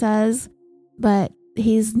what he says, but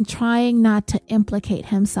he's trying not to implicate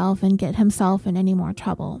himself and get himself in any more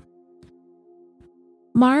trouble.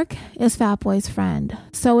 Mark is Fat Boy's friend,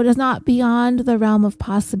 so it is not beyond the realm of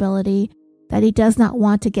possibility that he does not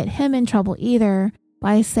want to get him in trouble either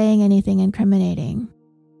by saying anything incriminating.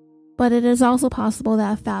 but it is also possible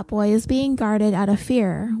that Fat Boy is being guarded out of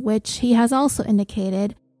fear, which he has also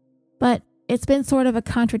indicated, but it's been sort of a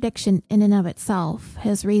contradiction in and of itself,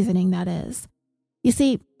 his reasoning that is. You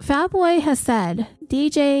see, Fat Boy has said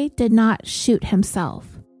DJ did not shoot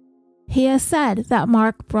himself. He has said that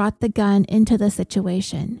Mark brought the gun into the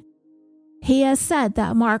situation. He has said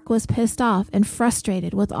that Mark was pissed off and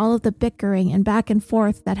frustrated with all of the bickering and back and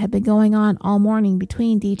forth that had been going on all morning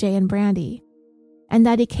between DJ and Brandy, and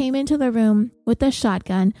that he came into the room with a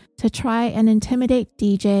shotgun to try and intimidate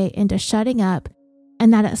DJ into shutting up,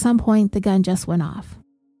 and that at some point the gun just went off.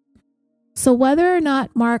 So whether or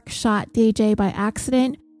not Mark shot DJ by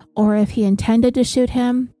accident or if he intended to shoot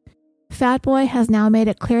him, Fat Boy has now made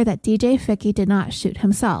it clear that DJ Ficky did not shoot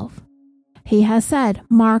himself. He has said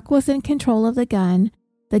Mark was in control of the gun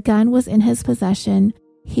was in his possession,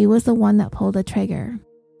 he was the one that pulled the trigger.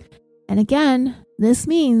 And again, this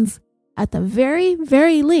means, at the very,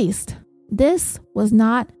 very least, this was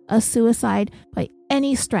not a suicide by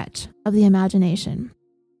any stretch of the imagination.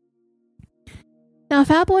 Now,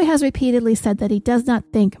 Fat Boy has repeatedly said that he does not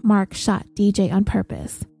think Mark shot DJ on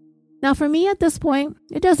purpose. Now, for me at this point,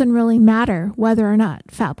 it doesn't really matter whether or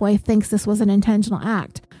not Fat Boy thinks this was an intentional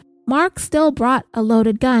act. Mark still brought a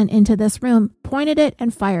loaded gun into this room, pointed it,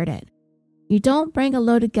 and fired it. You don't bring a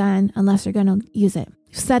loaded gun unless you're going to use it.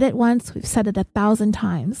 We've said it once, we've said it 1,000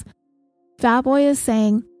 times. Fat Boy is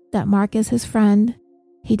saying that Mark is his friend.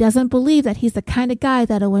 He doesn't believe that he's the kind of guy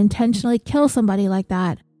that will intentionally kill somebody like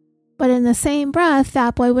that. But in the same breath,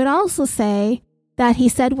 Fat Boy would also say that he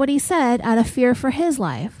said what he said out of fear for his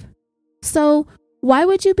life. So, why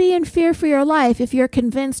would you be in fear for your life if you're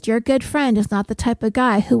convinced your good friend is not the type of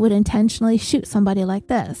guy who would intentionally shoot somebody like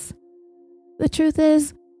this? The truth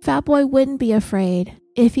is, Fat Boy wouldn't be afraid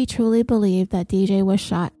if he truly believed that DJ was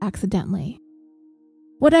shot accidentally.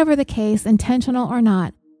 Whatever the case, intentional or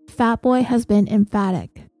not, Fat Boy has been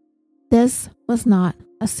emphatic. This was not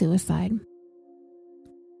a suicide.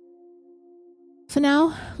 So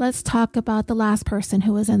now, let's talk about the last person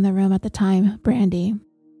who was in the room at the time, Brandy.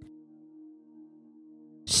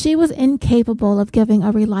 She was incapable of giving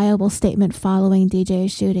a reliable statement following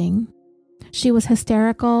DJ's shooting. She was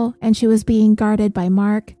hysterical, and she was being guarded by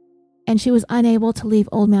Mark, and she was unable to leave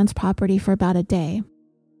Old Man's property for about a day.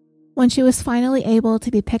 When she was finally able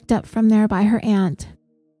to be picked up from there by her aunt,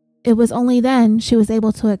 it was only then she was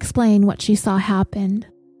able to explain what she saw happened.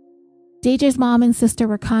 DJ's mom and sister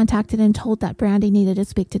were contacted and told that Brandy needed to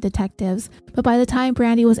speak to detectives, but by the time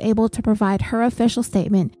Brandy was able to provide her official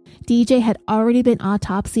statement, DJ had already been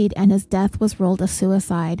autopsied and his death was ruled a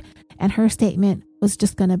suicide, and her statement was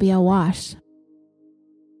just going to be a wash.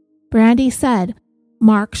 Brandy said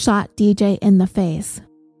Mark shot DJ in the face.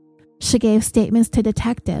 She gave statements to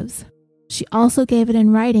detectives. She also gave it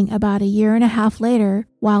in writing about a year and a half later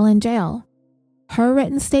while in jail. Her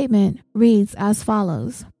written statement reads as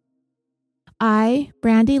follows. I,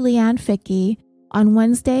 Brandy Leanne Ficky, on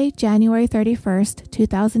Wednesday, January 31st,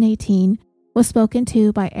 2018, was spoken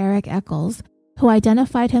to by Eric Eccles, who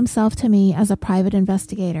identified himself to me as a private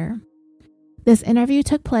investigator. This interview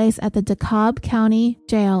took place at the DeKalb County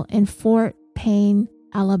Jail in Fort Payne,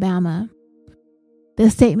 Alabama.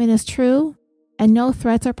 This statement is true, and no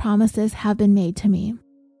threats or promises have been made to me.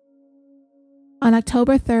 On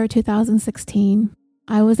October 3rd, 2016,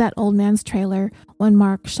 I was at Old Man's trailer when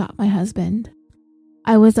Mark shot my husband.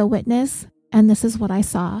 I was a witness, and this is what I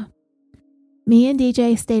saw. Me and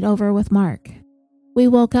DJ stayed over with Mark. We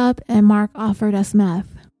woke up and Mark offered us meth.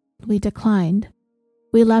 We declined.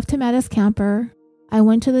 We left him at his camper. I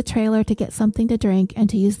went to the trailer to get something to drink and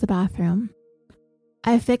to use the bathroom.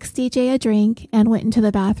 I fixed DJ a drink and went into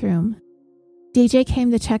the bathroom. DJ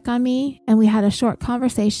came to check on me, and we had a short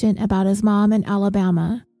conversation about his mom in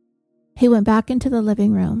Alabama. He went back into the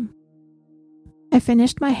living room. I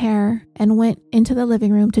finished my hair and went into the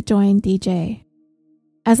living room to join DJ.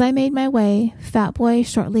 As I made my way, Fat Boy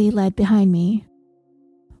shortly led behind me.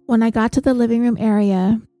 When I got to the living room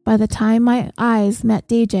area, by the time my eyes met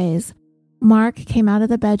DJ's, Mark came out of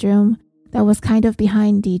the bedroom that was kind of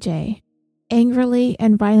behind DJ, angrily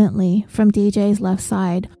and violently from DJ's left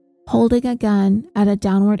side, holding a gun at a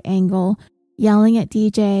downward angle, yelling at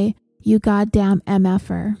DJ, "You goddamn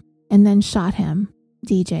MFer," and then shot him,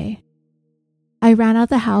 DJ. I ran out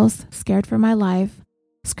the house, scared for my life,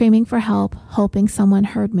 screaming for help, hoping someone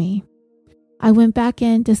heard me. I went back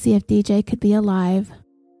in to see if DJ could be alive.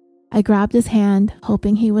 I grabbed his hand,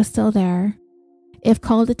 hoping he was still there. If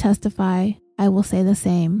called to testify, I will say the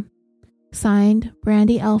same. Signed,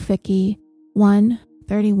 Brandy L. Ficky,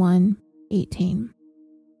 1/31/18.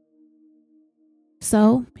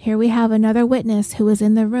 So, here we have another witness who was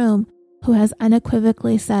in the room who has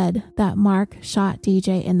unequivocally said that Mark shot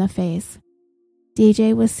DJ in the face.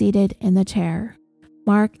 DJ was seated in the chair.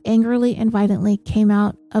 Mark angrily and violently came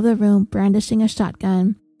out of the room brandishing a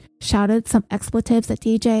shotgun, shouted some expletives at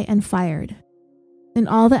DJ, and fired. And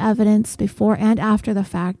all the evidence before and after the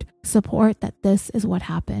fact support that this is what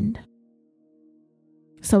happened.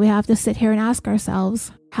 So we have to sit here and ask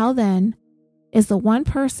ourselves, how then is the one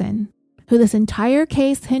person who this entire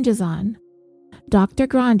case hinges on, Dr.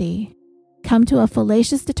 Grandi, come to a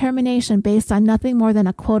fallacious determination based on nothing more than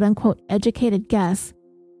a quote-unquote educated guess,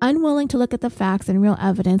 unwilling to look at the facts and real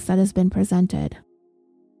evidence that has been presented?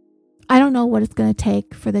 I don't know what it's going to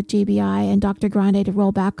take for the GBI and Dr. Grandi to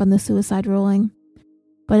roll back on the suicide ruling,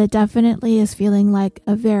 but it definitely is feeling like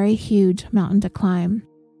a very huge mountain to climb.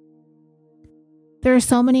 There are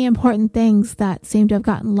so many important things that seem to have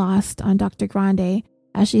gotten lost on Dr. Grandi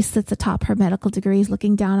as she sits atop her medical degrees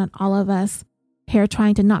looking down on all of us, here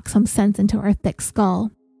trying to knock some sense into her thick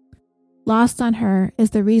skull. Lost on her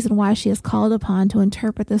is the reason why she is called upon to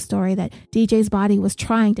interpret the story that DJ's body was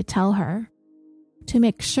trying to tell her, to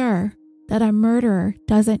make sure that a murderer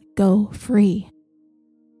doesn't go free.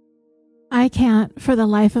 I can't, for the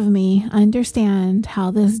life of me, understand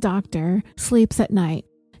how this doctor sleeps at night,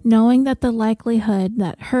 knowing that the likelihood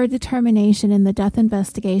that her determination in the death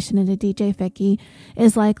investigation into DJ Fickey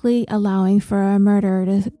is likely allowing for a murderer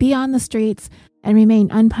to be on the streets and remain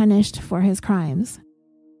unpunished for his crimes.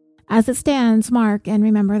 As it stands, Mark, and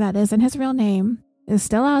remember that isn't his real name, is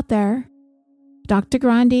still out there. Dr.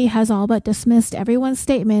 Grandi has all but dismissed everyone's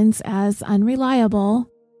statements as unreliable,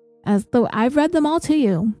 as though I've read them all to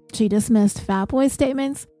you. She dismissed Fat Boy's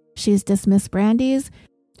statements, she's dismissed Brandi's,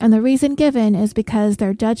 and the reason given is because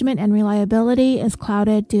their judgment and reliability is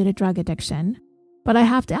clouded due to drug addiction. But I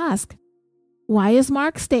have to ask, why is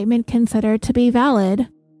Mark's statement considered to be valid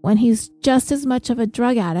when he's just as much of a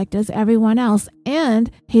drug addict as everyone else and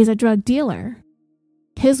he's a drug dealer?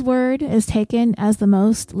 His word is taken as the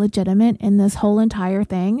most legitimate in this whole entire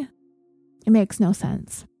thing? It makes no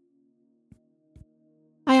sense.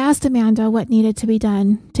 I asked Amanda what needed to be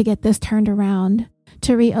done to get this turned around,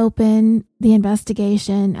 to reopen the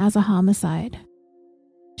investigation as a homicide.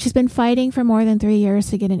 She's been fighting for more than 3 years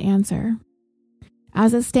to get an answer.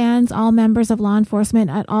 As it stands, all members of law enforcement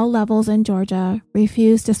at all levels in Georgia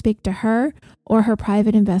refuse to speak to her or her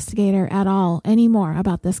private investigator at all anymore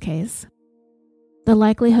about this case. The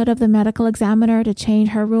likelihood of the medical examiner to change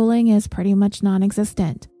her ruling is pretty much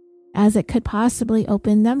non-existent, as it could possibly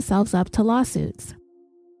open themselves up to lawsuits.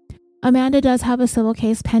 Amanda does have a civil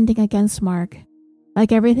case pending against Mark.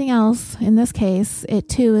 Like everything else in this case, it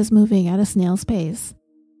too is moving at a snail's pace.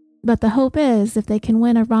 But the hope is, if they can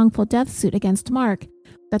win a wrongful death suit against Mark,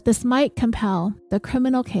 that this might compel the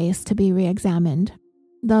criminal case to be re-examined,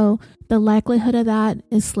 though the likelihood of that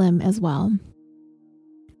is slim as well.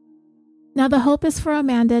 Now, the hope is for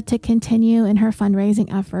Amanda to continue in her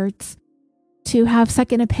fundraising efforts, to have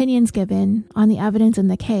second opinions given on the evidence in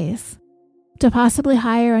the case, to possibly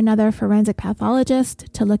hire another forensic pathologist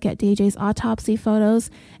to look at DJ's autopsy photos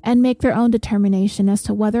and make their own determination as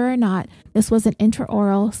to whether or not this was an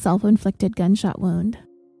intraoral self-inflicted gunshot wound.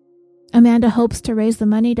 Amanda hopes to raise the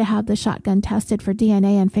money to have the shotgun tested for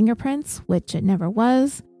DNA and fingerprints, which it never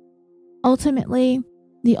was. Ultimately,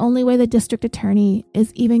 the only way the district attorney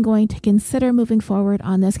is even going to consider moving forward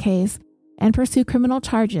on this case and pursue criminal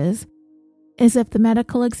charges is if the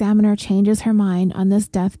medical examiner changes her mind on this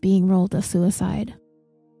death being ruled a suicide.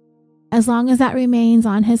 As long as that remains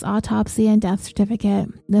on his autopsy and death certificate,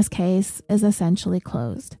 this case is essentially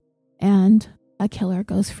closed, and a killer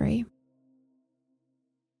goes free.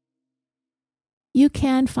 You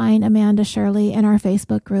can find Amanda Shirley in our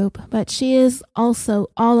Facebook group, but she is also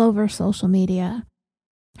all over social media.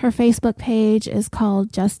 Her Facebook page is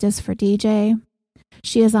called Justice for DJ.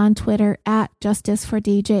 She is on Twitter at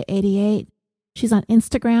JusticeForDJ88. She's on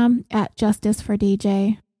Instagram at Justice for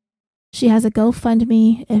DJ. She has a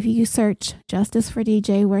GoFundMe if you search Justice for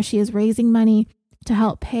DJ, where she is raising money to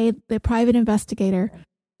help pay the private investigator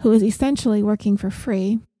who is essentially working for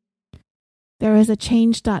free. There is a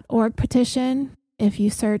change.org petition. If you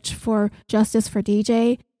search for Justice for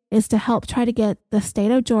DJ, is to help try to get the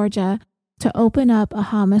state of Georgia to open up a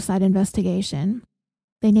homicide investigation.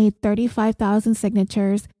 They need 35,000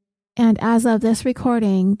 signatures, and as of this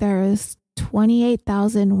recording, there is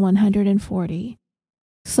 28,140.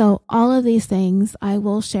 So all of these things I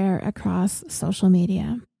will share across social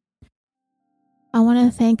media. I want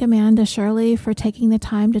to thank Amanda Shirley for taking the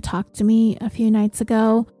time to talk to me a few nights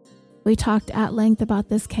ago. We talked at length about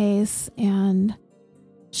this case, and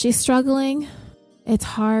she's struggling. It's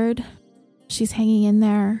hard. She's hanging in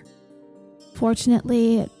there.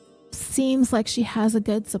 Fortunately, seems like she has a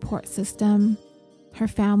good support system. Her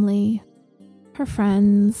family, her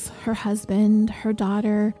friends, her husband, her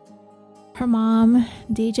daughter, her mom,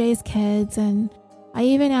 DJ's kids, and I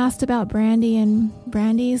even asked about Brandy, and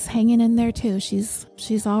Brandy's hanging in there too.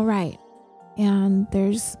 She's all right. And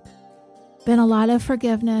there's been a lot of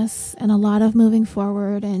forgiveness and a lot of moving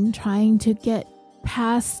forward and trying to get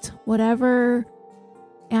past whatever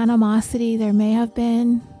animosity there may have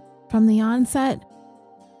been from the onset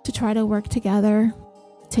to try to work together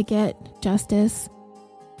to get justice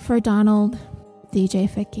for Donald DJ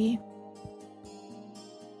Fickey.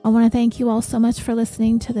 I want to thank you all so much for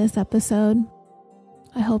listening to this episode.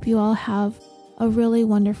 I hope you all have a really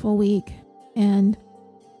wonderful week, and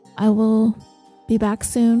I will be back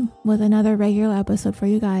soon with another regular episode for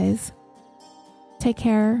you guys. Take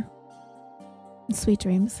care and sweet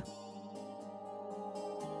dreams.